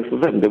results, both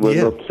of them. They were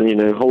not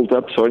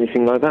hold-ups or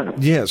anything like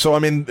that. Yeah, so I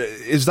mean,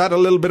 is that a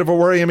little bit of a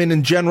worry? I mean,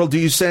 in general, do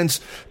you sense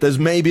there's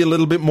maybe a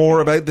little bit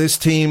more about this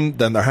team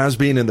than there has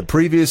been in the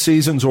previous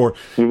seasons, or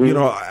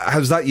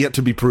has that yet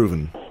to be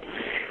proven?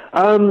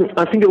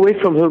 I think away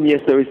from home,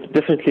 yes, there is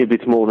definitely a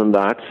bit more than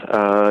that.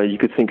 You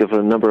could think of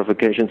a number of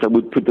occasions. I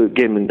would put the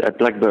game at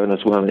Blackburn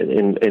as well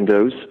in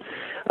those.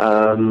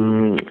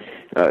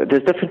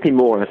 There's definitely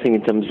more, I think,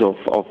 in terms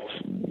of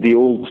the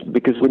old,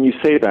 because when you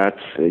say that,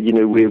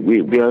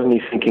 we're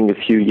only thinking a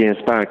few years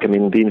back. I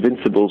mean, the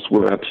Invincibles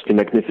were absolutely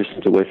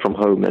magnificent away from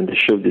home, and they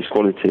showed these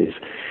qualities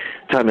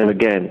time and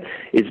again.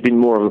 It's been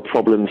more of a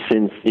problem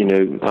since,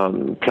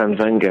 Plan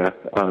Wenger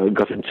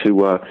got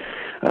into...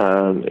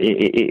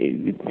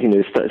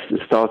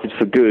 started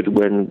for good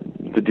when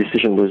the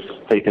decision was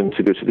taken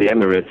to go to the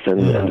Emirates and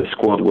the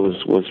squad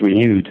was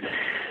renewed.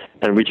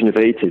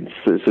 regenerated,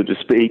 so to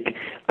speak.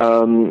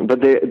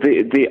 But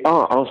they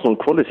are Arsenal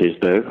qualities,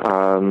 though.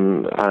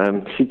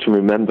 I seem to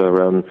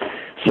remember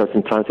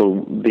certain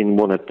title being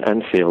won at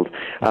Anfield,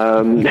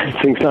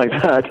 things like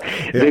that.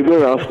 Yeah. They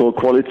were Arsenal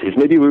qualities.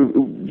 Maybe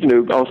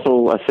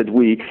Arsenal,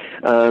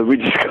 are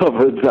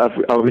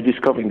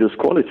rediscovering those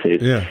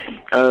qualities. Yeah.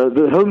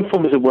 The home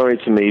form is a worry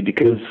to me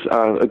because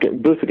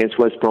both against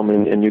West Brom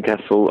and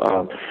Newcastle,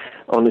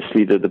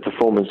 honestly, the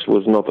performance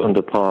was not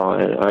under par.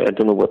 I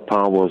don't know what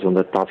par was on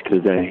that particular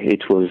day.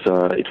 It was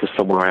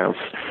somewhere else.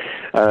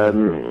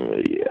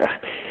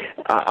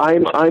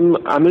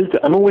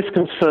 I'm always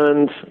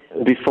concerned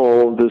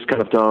before those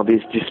kind of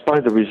derbies,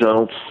 despite the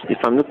results. If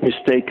I'm not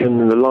mistaken,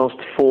 in the last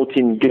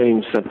 14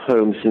 games at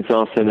home since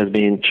Arsene has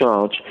been in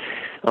charge,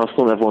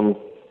 Arsenal have won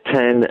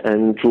 10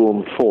 and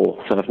drawn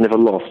 4, so I've never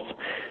lost.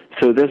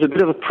 So there's a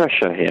bit of a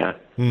pressure here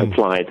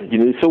applied.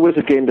 It's always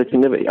a game that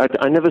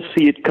I never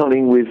see it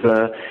coming with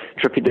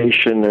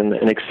trepidation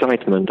and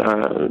excitement.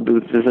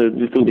 There's a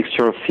little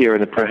mixture of fear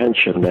and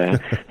apprehension there,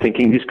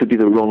 thinking this could be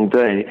the wrong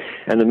day,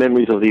 and the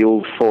memories of the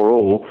old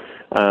 4-4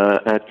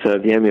 at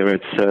the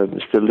Emirates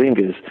still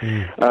lingers.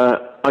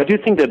 I do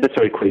think they're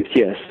better equipped,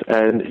 yes,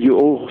 and you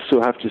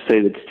also have to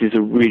say that it is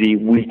a really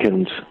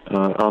weakened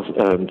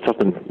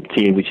Tottenham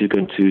team which is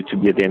going to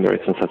be at the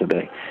Emirates on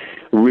Saturday.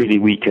 Really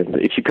weakened.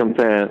 If you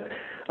compare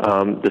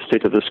the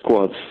state of the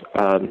squads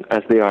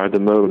as they are at the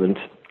moment,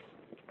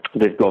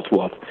 they've got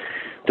what?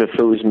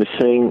 Defoe is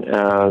missing.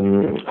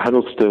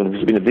 Huddlestone,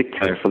 who's been a big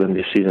player for them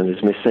this season,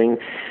 is missing.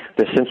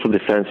 Their central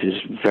defence is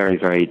very,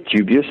 very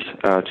dubious,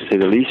 to say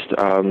the least.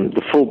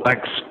 The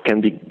full-backs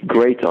can be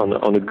great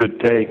on a good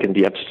day, can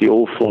be absolutely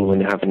awful when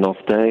they have an off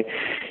day.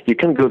 You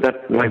can go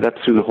like that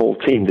through the whole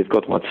team. They've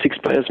got, 6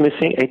 players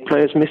missing, 8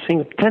 players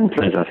missing, 10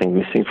 players, I think,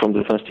 missing from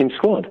the first-team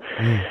squad.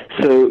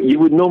 So you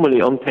would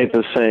normally, on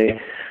paper, say,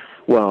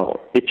 well,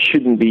 it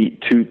shouldn't be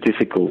too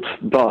difficult.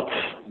 But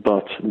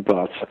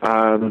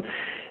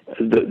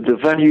the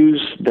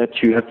values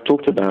that you have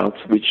talked about,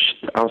 which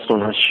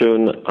Arsenal has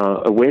shown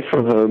away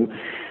from home,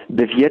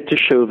 they've yet to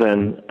show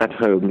them at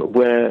home,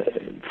 where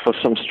for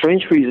some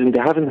strange reason they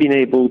haven't been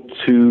able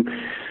to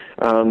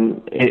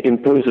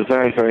impose a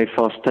very, very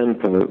fast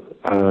tempo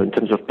in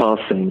terms of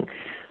passing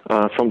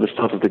from the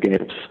start of the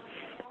games,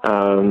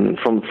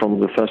 from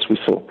the first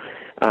whistle.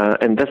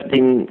 And that's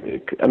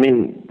been,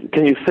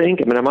 can you think,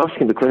 I'm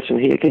asking the question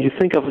here, can you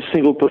think of a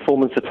single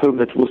performance at home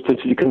that was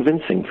totally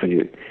convincing for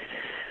you?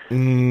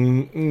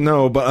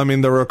 No, but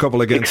there were a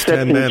couple against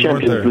 10 men, weren't there?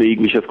 Except in the Champions League,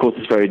 which of course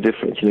is very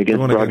different. Against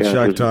one Braga,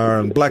 against Shakhtar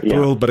and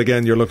Blackpool, but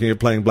again, you're looking at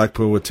playing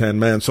Blackpool with 10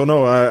 men. So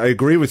no, I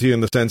agree with you in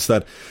the sense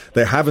that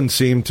they haven't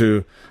seemed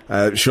to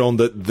shown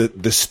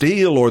the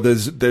steel, or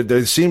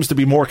there seems to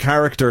be more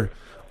character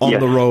on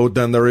the road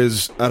than there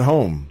is at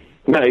home.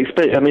 No,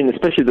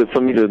 especially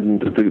for me,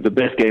 the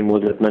best game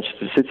was at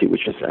Manchester City,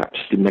 which was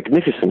absolutely a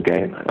magnificent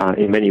game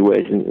in many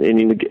ways,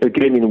 in a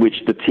game in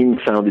which the team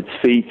found its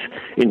feet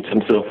in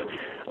terms of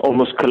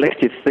almost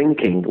collective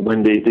thinking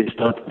when they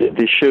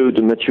showed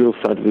the mature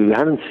side we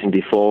hadn't seen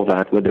before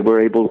that, where they were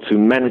able to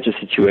manage a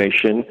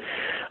situation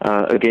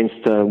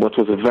against what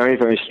was a very,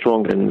 very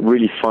strong and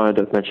really fired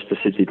up Manchester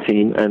City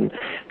team, and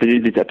they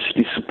did it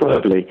absolutely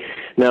superbly.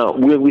 Now,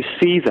 will we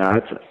see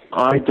that?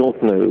 I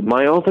don't know.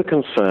 My other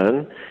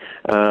concern,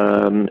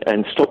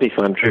 and stop me if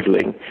I'm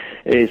driveling,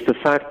 is the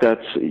fact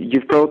that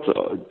you've got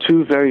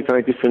two very,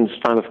 very different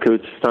styles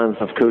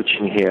of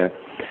coaching here.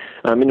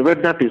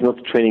 Redknapp is not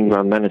a training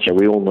ground manager,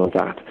 we all know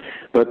that.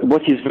 But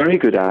what he's very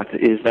good at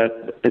is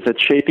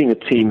at shaping a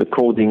team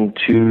according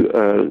to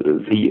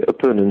the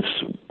opponent's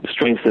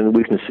strengths and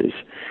weaknesses.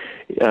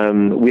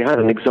 We had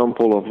an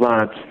example of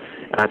that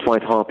at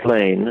White Hart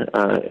Lane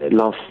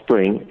last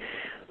spring,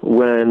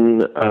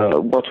 when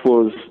what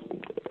was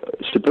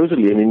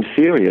supposedly an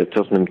inferior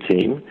Tottenham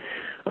team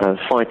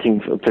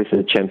fighting for a place in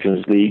the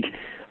Champions League,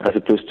 as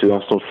opposed to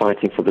Arsenal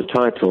fighting for the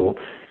title,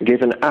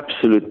 gave an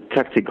absolute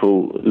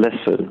tactical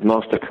lesson,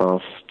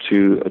 masterclass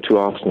to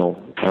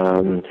Arsenal.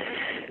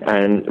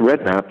 And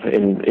Redknapp,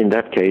 in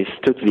that case,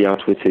 totally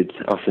outwitted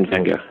Arsene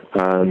Wenger,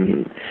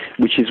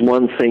 which is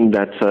one thing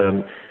that,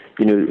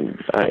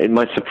 it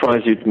might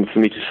surprise you for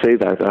me to say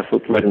that. I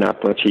thought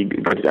Redknapp actually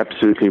got it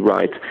absolutely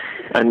right.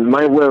 And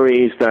my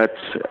worry is that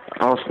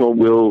Arsenal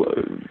will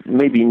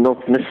maybe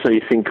not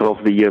necessarily think of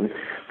the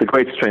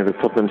great strength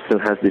that Tottenham still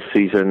has this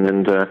season,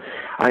 and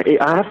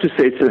I have to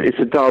say it's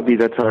a derby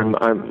that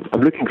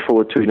I'm looking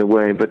forward to in a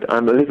way, but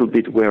I'm a little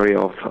bit wary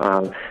of.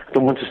 I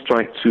don't want to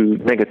strike too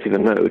negative a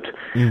note.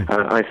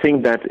 I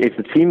think that if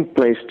the team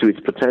plays to its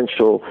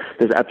potential,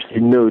 there's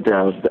absolutely no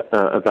doubt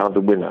about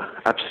the winner.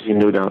 Absolutely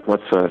no doubt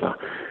whatsoever.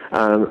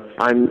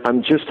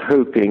 I'm just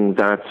hoping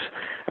that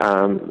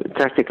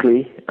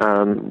tactically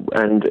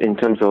and in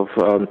terms of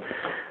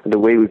the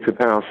way we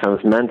prepare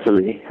ourselves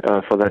mentally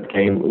for that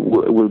game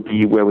will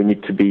be where we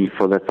need to be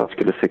for that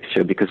particular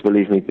fixture, because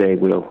believe me, they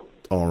will.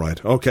 All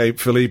right. Okay,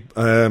 Philippe,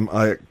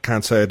 I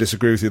can't say I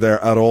disagree with you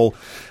there at all.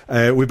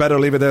 We better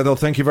leave it there, though.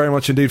 Thank you very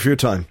much indeed for your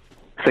time.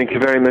 Thank you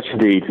very much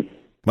indeed.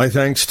 My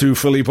thanks to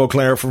Philippe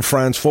Auclair from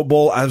France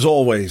Football. As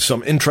always,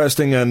 some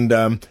interesting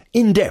and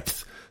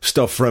in-depth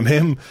stuff from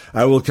him.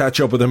 I will catch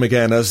up with him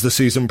again as the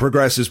season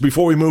progresses.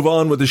 Before we move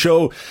on with the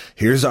show,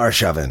 here's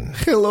Arshavin.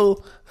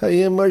 Hello, I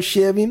am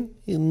Arshavin,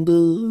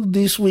 and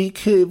this week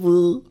have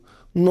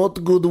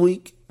not good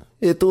week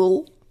at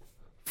all.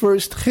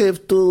 First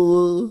have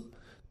to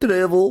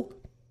travel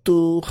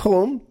to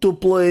home to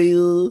play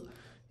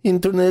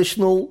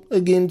international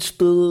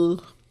against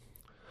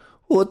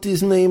what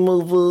is name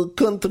of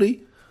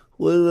country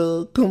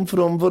where come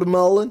from,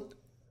 Vermalen,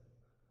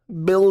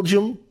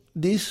 Belgium,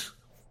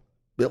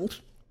 Belgium,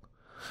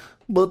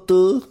 but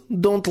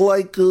don't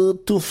like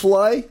to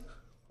fly,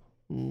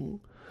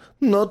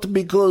 not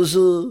because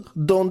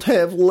don't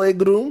have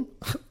leg room,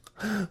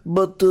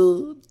 but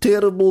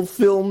terrible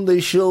film they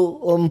show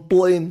on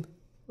plane.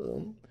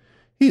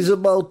 Is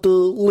about a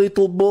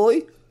little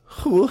boy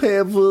who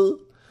have a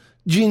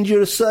ginger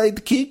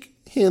sidekick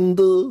and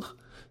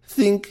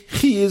think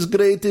he is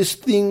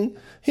greatest thing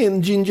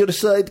and ginger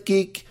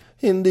sidekick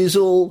and is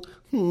all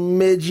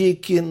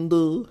magic and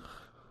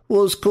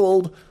was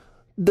called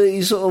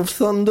Days of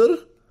Thunder,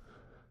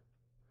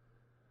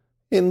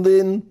 and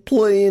then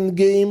playing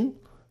game,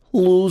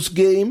 lose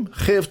game,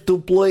 have to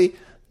play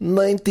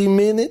 90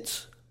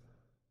 minutes.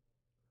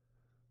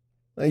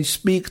 I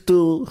speak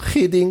to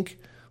Hiddink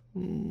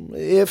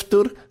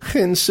after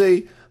and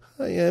say,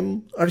 I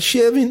am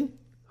Arshavin,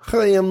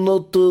 I am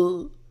not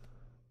a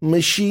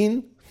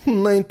machine,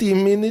 90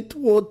 minutes,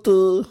 what,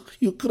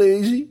 you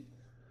crazy?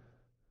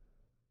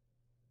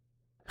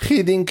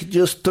 Hiddink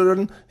just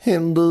turn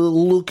and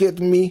look at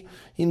me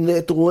in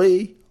that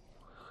way.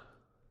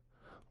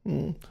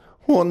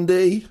 One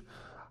day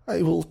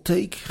I will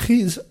take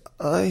his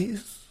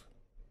eyes.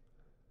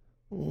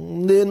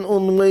 Then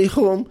on my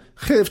home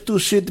have to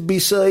sit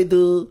beside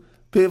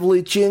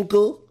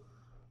Pavlyuchenko,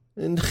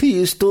 and he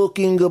is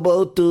talking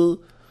about a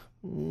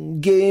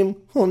game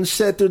on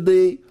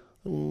Saturday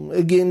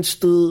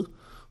against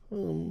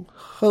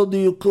how do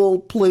you call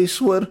place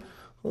where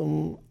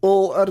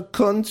all are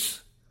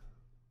cunts?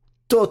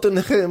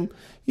 Tottenham.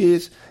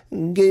 Yes,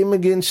 game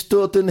against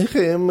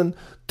Tottenham, and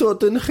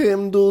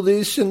Tottenham do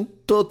this and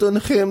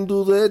Tottenham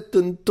do that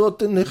and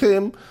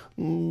Tottenham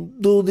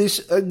do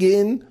this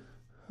again.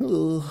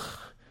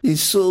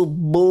 It's so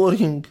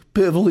boring,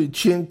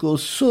 Pavlyuchenko,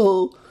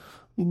 so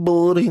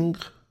boring.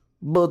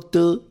 But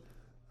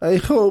I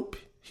hope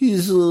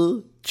his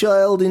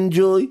child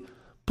enjoy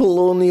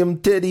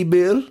polonium teddy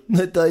bear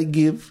that I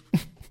give.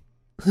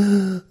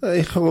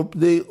 I hope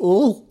they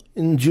all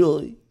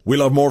enjoy.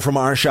 We'll have more from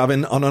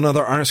Arshavin on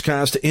another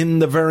Arscast in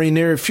the very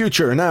near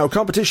future. Now,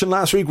 competition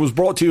last week was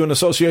brought to you in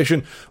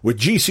association with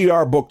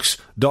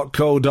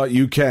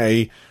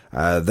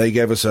gcrbooks.co.uk. They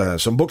gave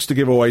us some books to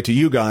give away to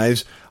you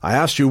guys. I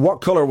asked you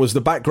what colour was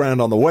the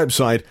background on the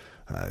website.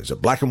 Is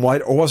it black and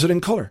white or was it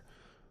in colour?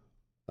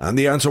 And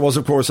the answer was,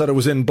 of course, that it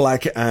was in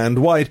black and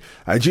white.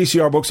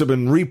 GCR Books have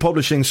been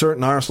republishing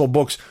certain Arsenal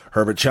books.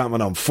 Herbert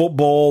Chapman on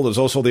football. There's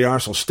also the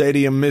Arsenal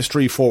Stadium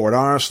Mystery, Forward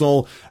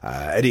Arsenal.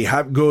 Eddie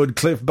Hapgood,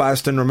 Cliff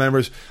Baston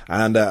remembers.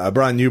 And a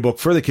brand new book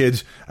for the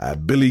kids,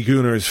 Billy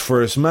Gooner's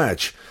First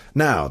Match.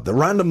 Now, the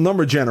random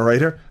number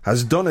generator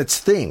has done its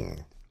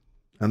thing.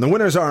 And the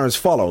winners are as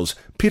follows.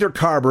 Peter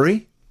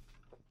Carberry.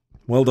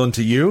 Well done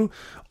to you.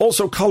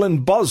 Also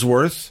Colin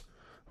Bosworth,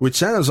 which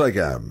sounds like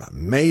a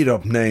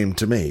made-up name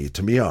to me,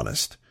 to be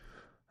honest.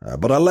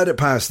 But I'll let it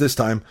pass this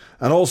time.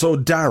 And also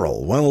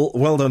Daryl.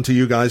 Well done to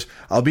you guys.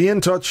 I'll be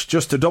in touch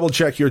just to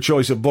double-check your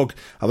choice of book.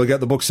 I will get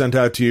the book sent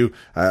out to you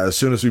as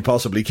soon as we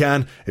possibly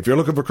can. If you're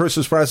looking for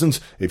Christmas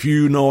presents, if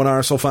you know an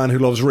Arsenal fan who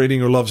loves reading,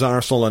 who loves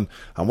Arsenal and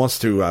wants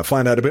to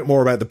find out a bit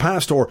more about the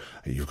past, or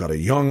you've got a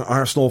young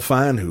Arsenal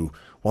fan who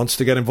wants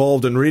to get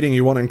involved in reading,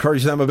 you want to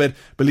encourage them a bit,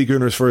 Billy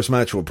Gooner's First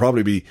Match will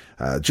probably be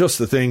just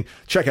the thing.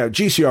 Check out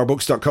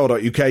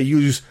gcrbooks.co.uk,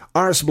 use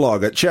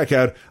Arsblog at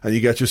checkout, and you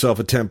get yourself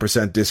a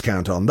 10%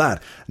 discount on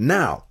that.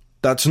 Now,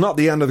 that's not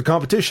the end of the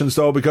competitions,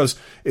 though, because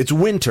it's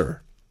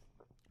winter.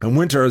 And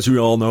winter, as we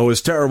all know,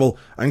 is terrible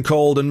and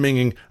cold and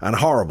minging and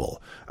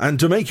horrible. And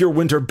to make your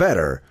winter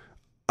better,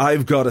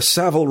 I've got a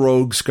Savile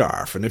Rogue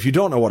scarf. And if you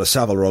don't know what a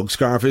Savile Rogue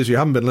scarf is, you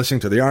haven't been listening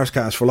to the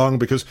Arscast for long,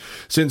 because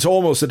since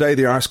almost the day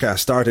the Arscast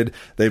started,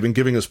 they've been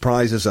giving us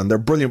prizes, and they're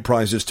brilliant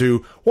prizes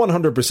too.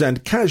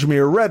 100%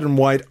 cashmere red and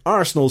white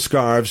Arsenal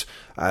scarves.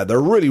 They're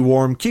really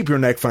warm, keep your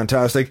neck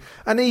fantastic.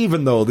 And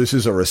even though this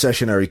is a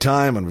recessionary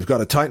time and we've got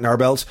to tighten our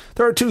belts,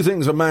 there are two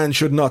things a man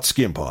should not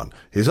skimp on: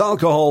 his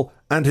alcohol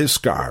and his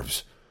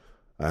scarves.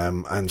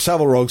 And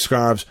Savile Rogue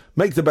scarves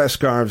make the best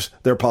scarves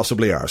there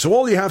possibly are. So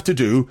all you have to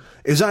do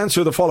is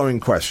answer the following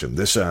question.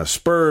 This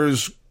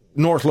Spurs,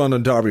 North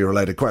London Derby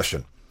related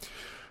question.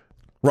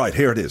 Right,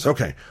 here it is.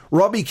 Okay.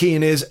 Robbie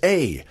Keane is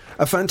A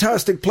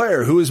fantastic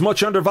player who is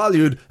much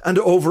undervalued and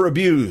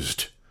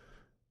over-abused.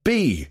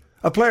 B,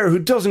 a player who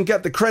doesn't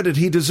get the credit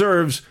he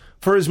deserves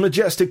for his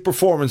majestic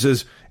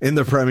performances in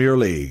the Premier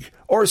League.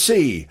 Or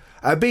C,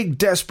 a big,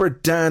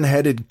 desperate,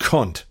 Dan-headed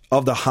cunt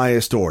of the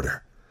highest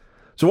order.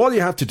 So all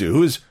you have to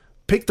do is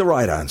pick the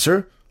right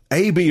answer,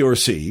 A, B, or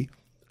C,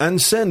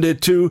 and send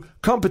it to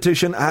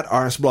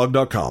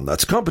competition@arsblog.com.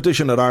 That's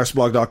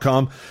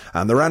competition@arsblog.com,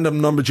 and the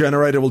random number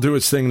generator will do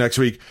its thing next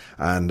week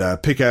and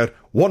pick out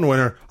one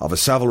winner of a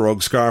Savile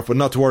Rogue scarf. But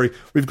not to worry,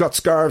 we've got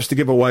scarves to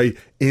give away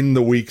in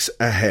the weeks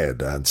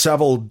ahead. And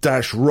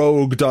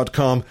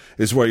savile-rogue.com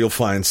is where you'll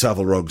find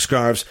Savile Rogue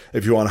scarves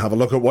if you want to have a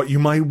look at what you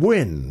might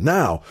win.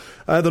 Now,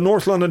 the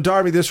North London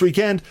Derby this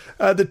weekend,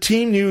 the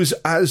team news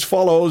as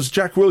follows.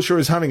 Jack Wilshere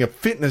is having a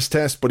fitness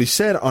test, but he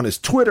said on his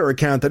Twitter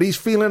account that he's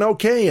feeling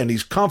okay and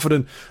he's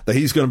confident that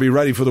he's going to be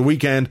ready for the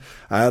weekend.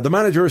 The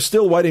manager is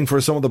still waiting for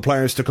some of the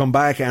players to come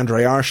back,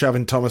 Andrei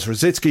Arshavin, Thomas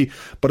Rositzky,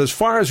 but as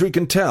far as we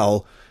can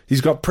tell,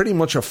 he's got pretty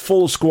much a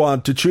full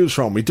squad to choose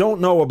from. We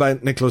don't know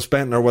about Nicholas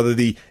Bentner, whether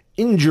the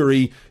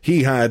injury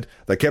he had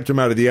that kept him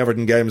out of the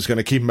Everton game is going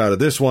to keep him out of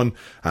this one.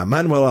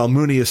 Manuel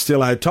Almunia is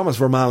still out, Thomas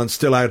Vermaelen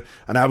still out,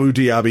 and Abu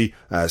Diaby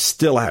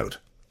still out.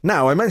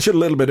 Now, I mentioned a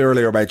little bit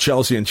earlier about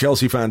Chelsea and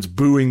Chelsea fans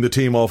booing the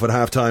team off at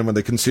half-time when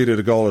they conceded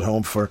a goal at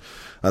home for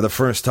the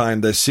first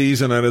time this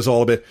season, and it's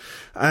all a bit...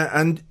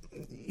 and,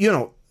 you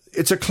know,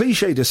 it's a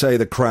cliche to say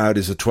the crowd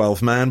is a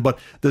 12th man, but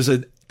there's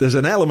an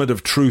element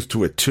of truth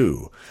to it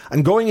too.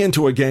 And going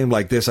into a game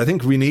like this, I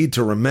think we need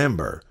to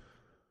remember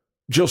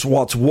just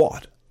what's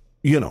what.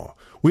 You know,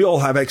 we all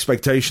have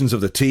expectations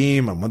of the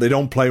team, and when they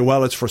don't play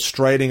well, it's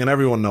frustrating, and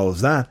everyone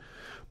knows that.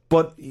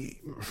 But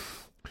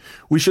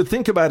we should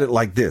think about it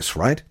like this,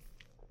 right?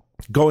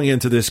 Going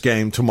into this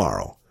game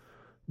tomorrow,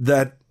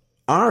 that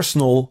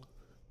Arsenal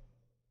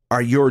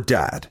are your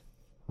dad,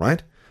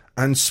 right?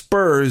 And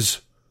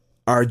Spurs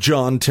are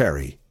John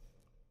Terry.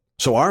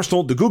 So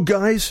Arsenal, the good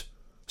guys,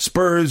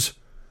 Spurs,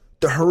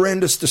 the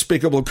horrendous,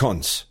 despicable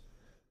cunts.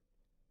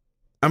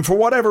 And for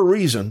whatever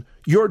reason,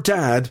 your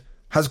dad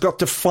has got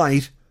to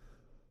fight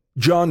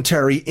John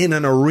Terry in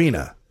an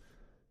arena,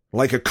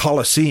 like a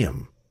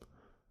coliseum.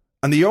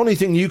 And the only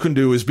thing you can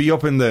do is be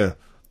up in the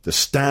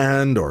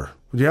stand, or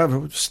do you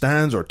have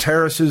stands or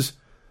terraces?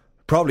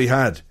 Probably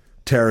had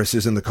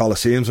terraces in the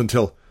coliseums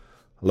until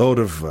a load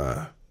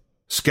of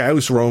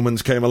Scouse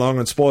Romans came along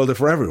and spoiled it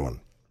for everyone.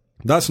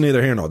 That's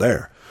neither here nor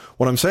there.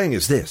 What I'm saying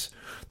is this,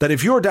 that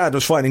if your dad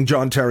was fighting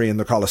John Terry in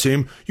the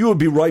Coliseum, you would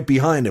be right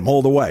behind him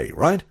all the way,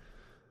 right?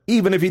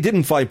 Even if he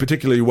didn't fight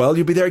particularly well,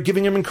 you'd be there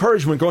giving him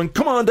encouragement, going,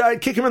 come on,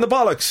 Dad, kick him in the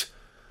bollocks.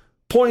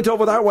 Point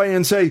over that way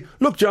and say,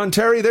 look, John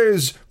Terry,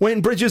 there's Wayne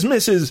Bridges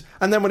misses.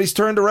 And then when he's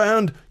turned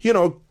around, you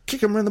know,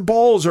 kick him in the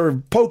balls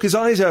or poke his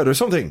eyes out or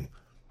something.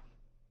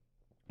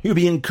 You'd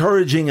be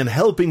encouraging and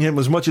helping him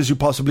as much as you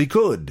possibly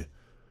could.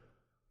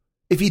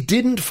 If he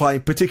didn't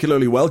fight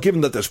particularly well,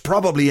 given that there's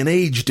probably an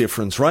age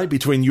difference, right,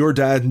 between your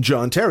dad and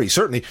John Terry,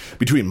 certainly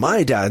between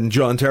my dad and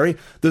John Terry,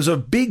 there's a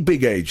big,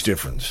 big age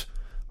difference.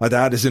 My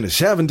dad is in his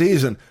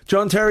 70s and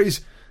John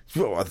Terry's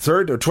a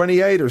third or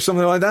 28 or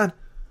something like that.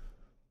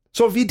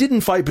 So if he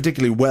didn't fight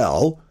particularly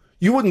well,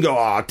 you wouldn't go,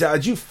 oh,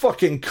 Dad, you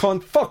fucking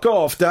cunt, fuck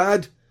off,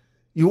 Dad.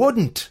 You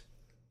wouldn't.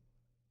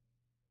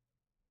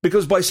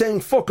 Because by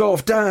saying fuck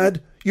off,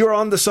 Dad, you're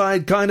on the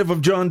side kind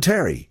of John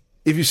Terry,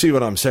 if you see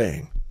what I'm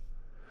saying.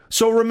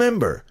 So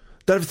remember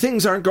that if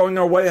things aren't going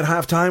our way at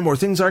halftime or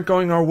things aren't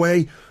going our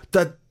way,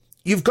 that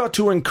you've got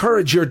to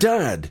encourage your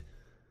dad.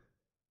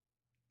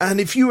 And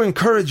if you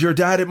encourage your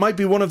dad, it might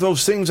be one of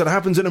those things that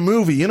happens in a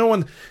movie. You know,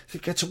 when he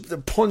gets the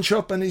punch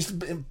up and he's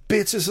in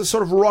bits, it's a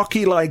sort of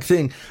Rocky-like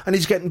thing, and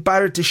he's getting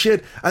battered to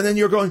shit, and then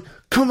you're going,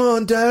 come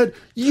on, Dad,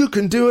 you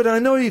can do it, I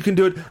know you can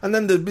do it. And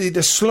then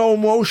the slow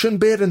motion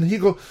bit, and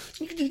he'd go,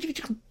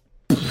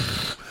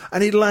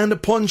 and he'd land a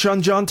punch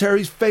on John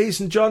Terry's face,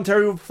 and John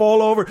Terry would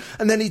fall over,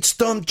 and then he'd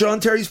stomp John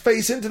Terry's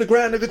face into the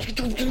ground,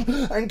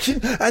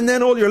 and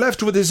then all you're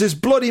left with is this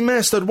bloody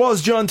mess that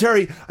was John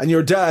Terry, and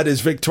your dad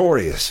is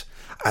victorious.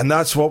 And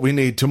that's what we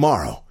need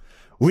tomorrow.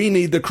 We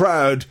need the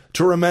crowd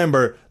to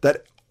remember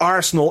that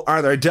Arsenal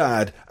are their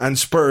dad and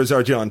Spurs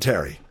are John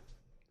Terry.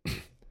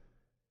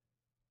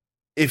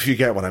 If you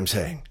get what I'm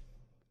saying,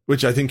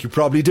 which I think you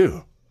probably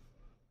do.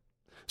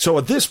 So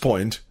at this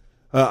point,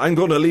 I'm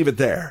going to leave it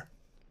there,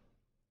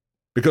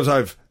 because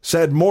I've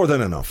said more than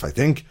enough, I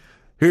think.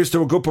 Here's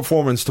to a good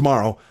performance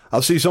tomorrow.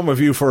 I'll see some of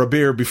you for a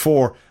beer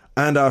before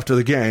and after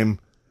the game.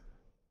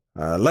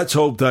 Let's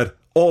hope that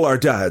all our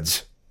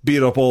dads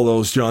beat up all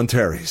those John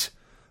Terrys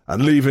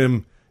and leave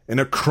him in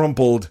a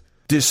crumpled,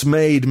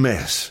 dismayed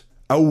mess,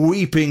 a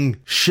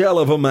weeping shell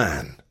of a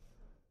man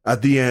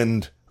at the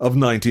end of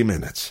 90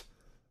 minutes.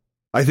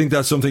 I think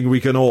that's something we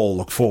can all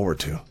look forward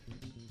to.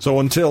 So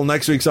until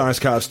next week's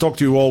Arscast, talk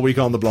to you all week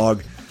on the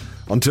blog.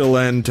 Until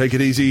then, take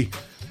it easy.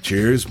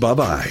 Cheers,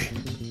 bye-bye.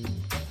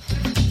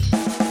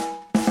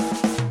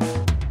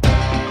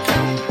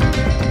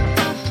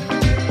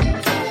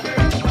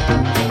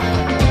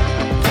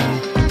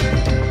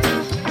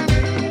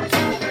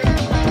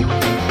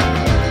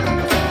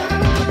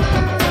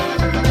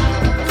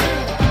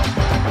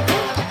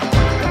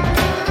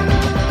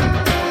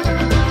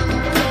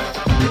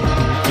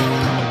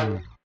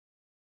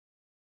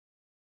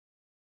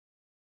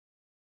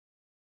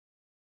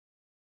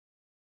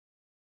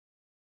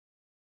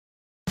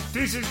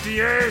 This is the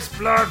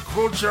Arsblog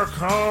Culture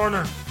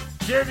Corner.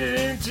 Get it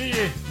into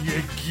you,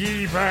 you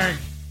giddy bag.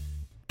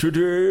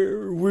 Today,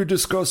 we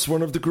discuss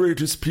one of the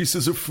greatest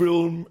pieces of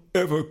film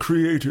ever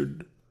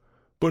created.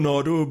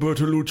 Bernardo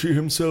Bertolucci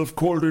himself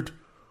called it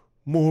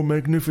more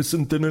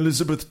magnificent than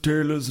Elizabeth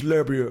Taylor's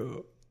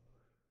Labia.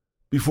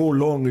 Before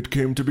long, it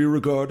came to be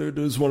regarded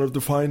as one of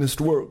the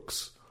finest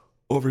works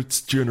of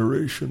its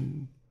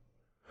generation.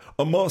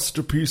 A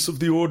masterpiece of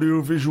the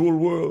audiovisual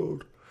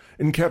world,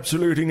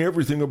 encapsulating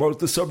everything about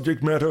the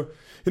subject matter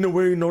in a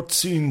way not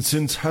seen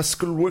since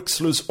Haskell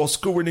Wexler's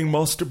Oscar-winning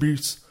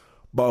masterpiece,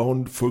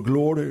 Bound for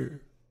Glory.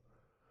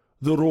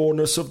 The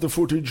rawness of the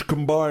footage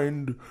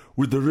combined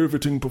with the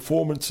riveting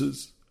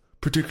performances,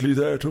 particularly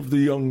that of the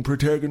young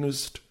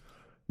protagonist,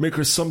 make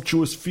a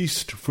sumptuous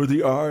feast for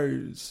the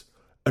eyes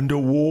and a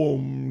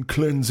warm,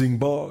 cleansing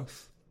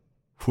bath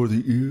for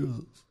the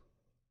ears.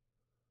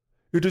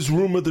 It is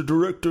rumored the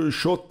director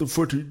shot the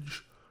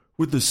footage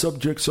with the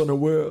subjects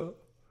unaware.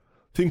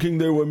 Thinking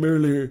they were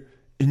merely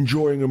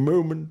enjoying a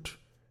moment,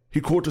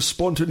 he caught a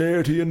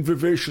spontaneity and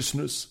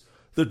vivaciousness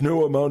that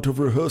no amount of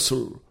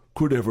rehearsal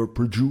could ever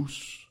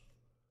produce.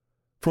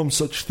 From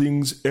such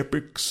things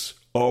epics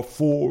are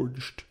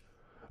forged,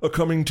 a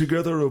coming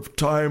together of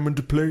time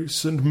and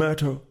place and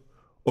matter,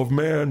 of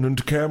man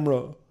and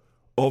camera,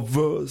 of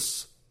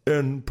verse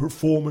and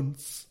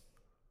performance.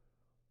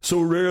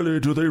 So rarely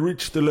do they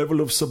reach the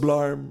level of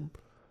sublime,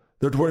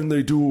 that when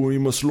they do we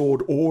must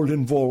laud all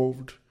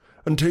involved,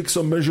 and take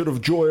some measure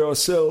of joy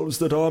ourselves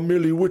that our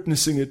merely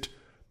witnessing it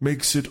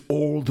makes it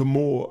all the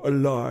more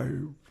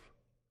alive.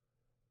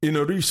 In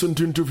a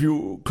recent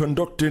interview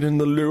conducted in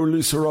the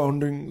lowly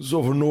surroundings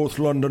of a North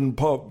London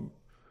pub,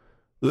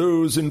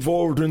 those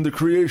involved in the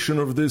creation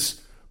of this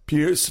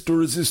pièce de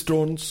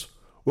résistance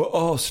were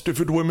asked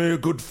if it were mere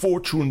good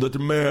fortune that the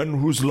man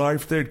whose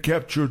life they had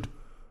captured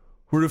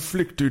were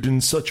afflicted in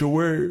such a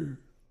way.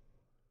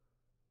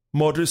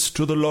 Modest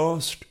to the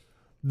last,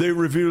 they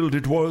revealed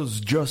it was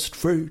just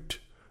fate,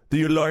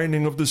 the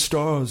aligning of the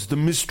stars, the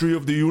mystery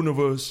of the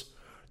universe,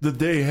 that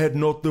they had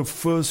not the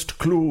first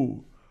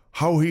clue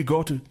how he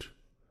got it,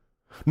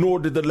 nor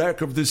did the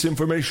lack of this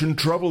information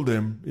trouble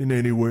them in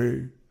any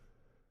way.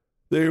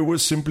 They were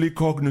simply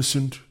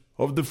cognizant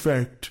of the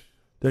fact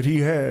that he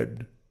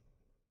had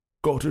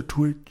got a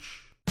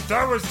twitch.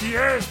 That was the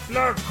Irish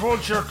Black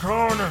Culture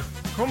Corner.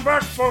 Come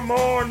back for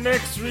more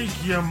next week,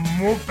 you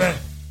muppet.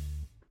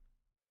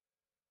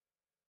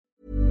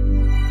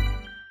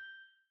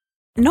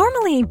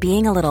 Normally,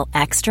 being a little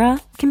extra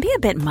can be a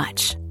bit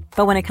much.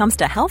 But when it comes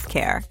to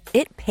healthcare,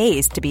 it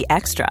pays to be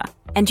extra.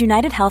 And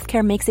United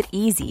Healthcare makes it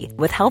easy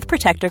with Health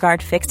Protector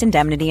Guard fixed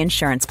indemnity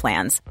insurance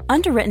plans.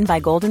 Underwritten by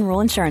Golden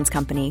Rule Insurance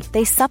Company,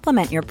 they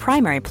supplement your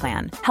primary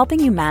plan, helping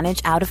you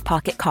manage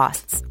out-of-pocket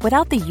costs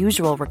without the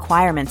usual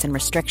requirements and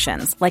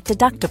restrictions like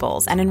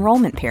deductibles and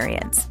enrollment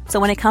periods. So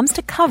when it comes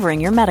to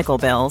covering your medical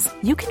bills,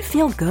 you can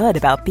feel good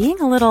about being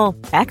a little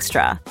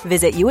extra.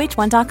 Visit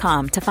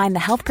UH1.com to find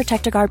the Health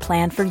Protector Guard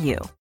plan for you.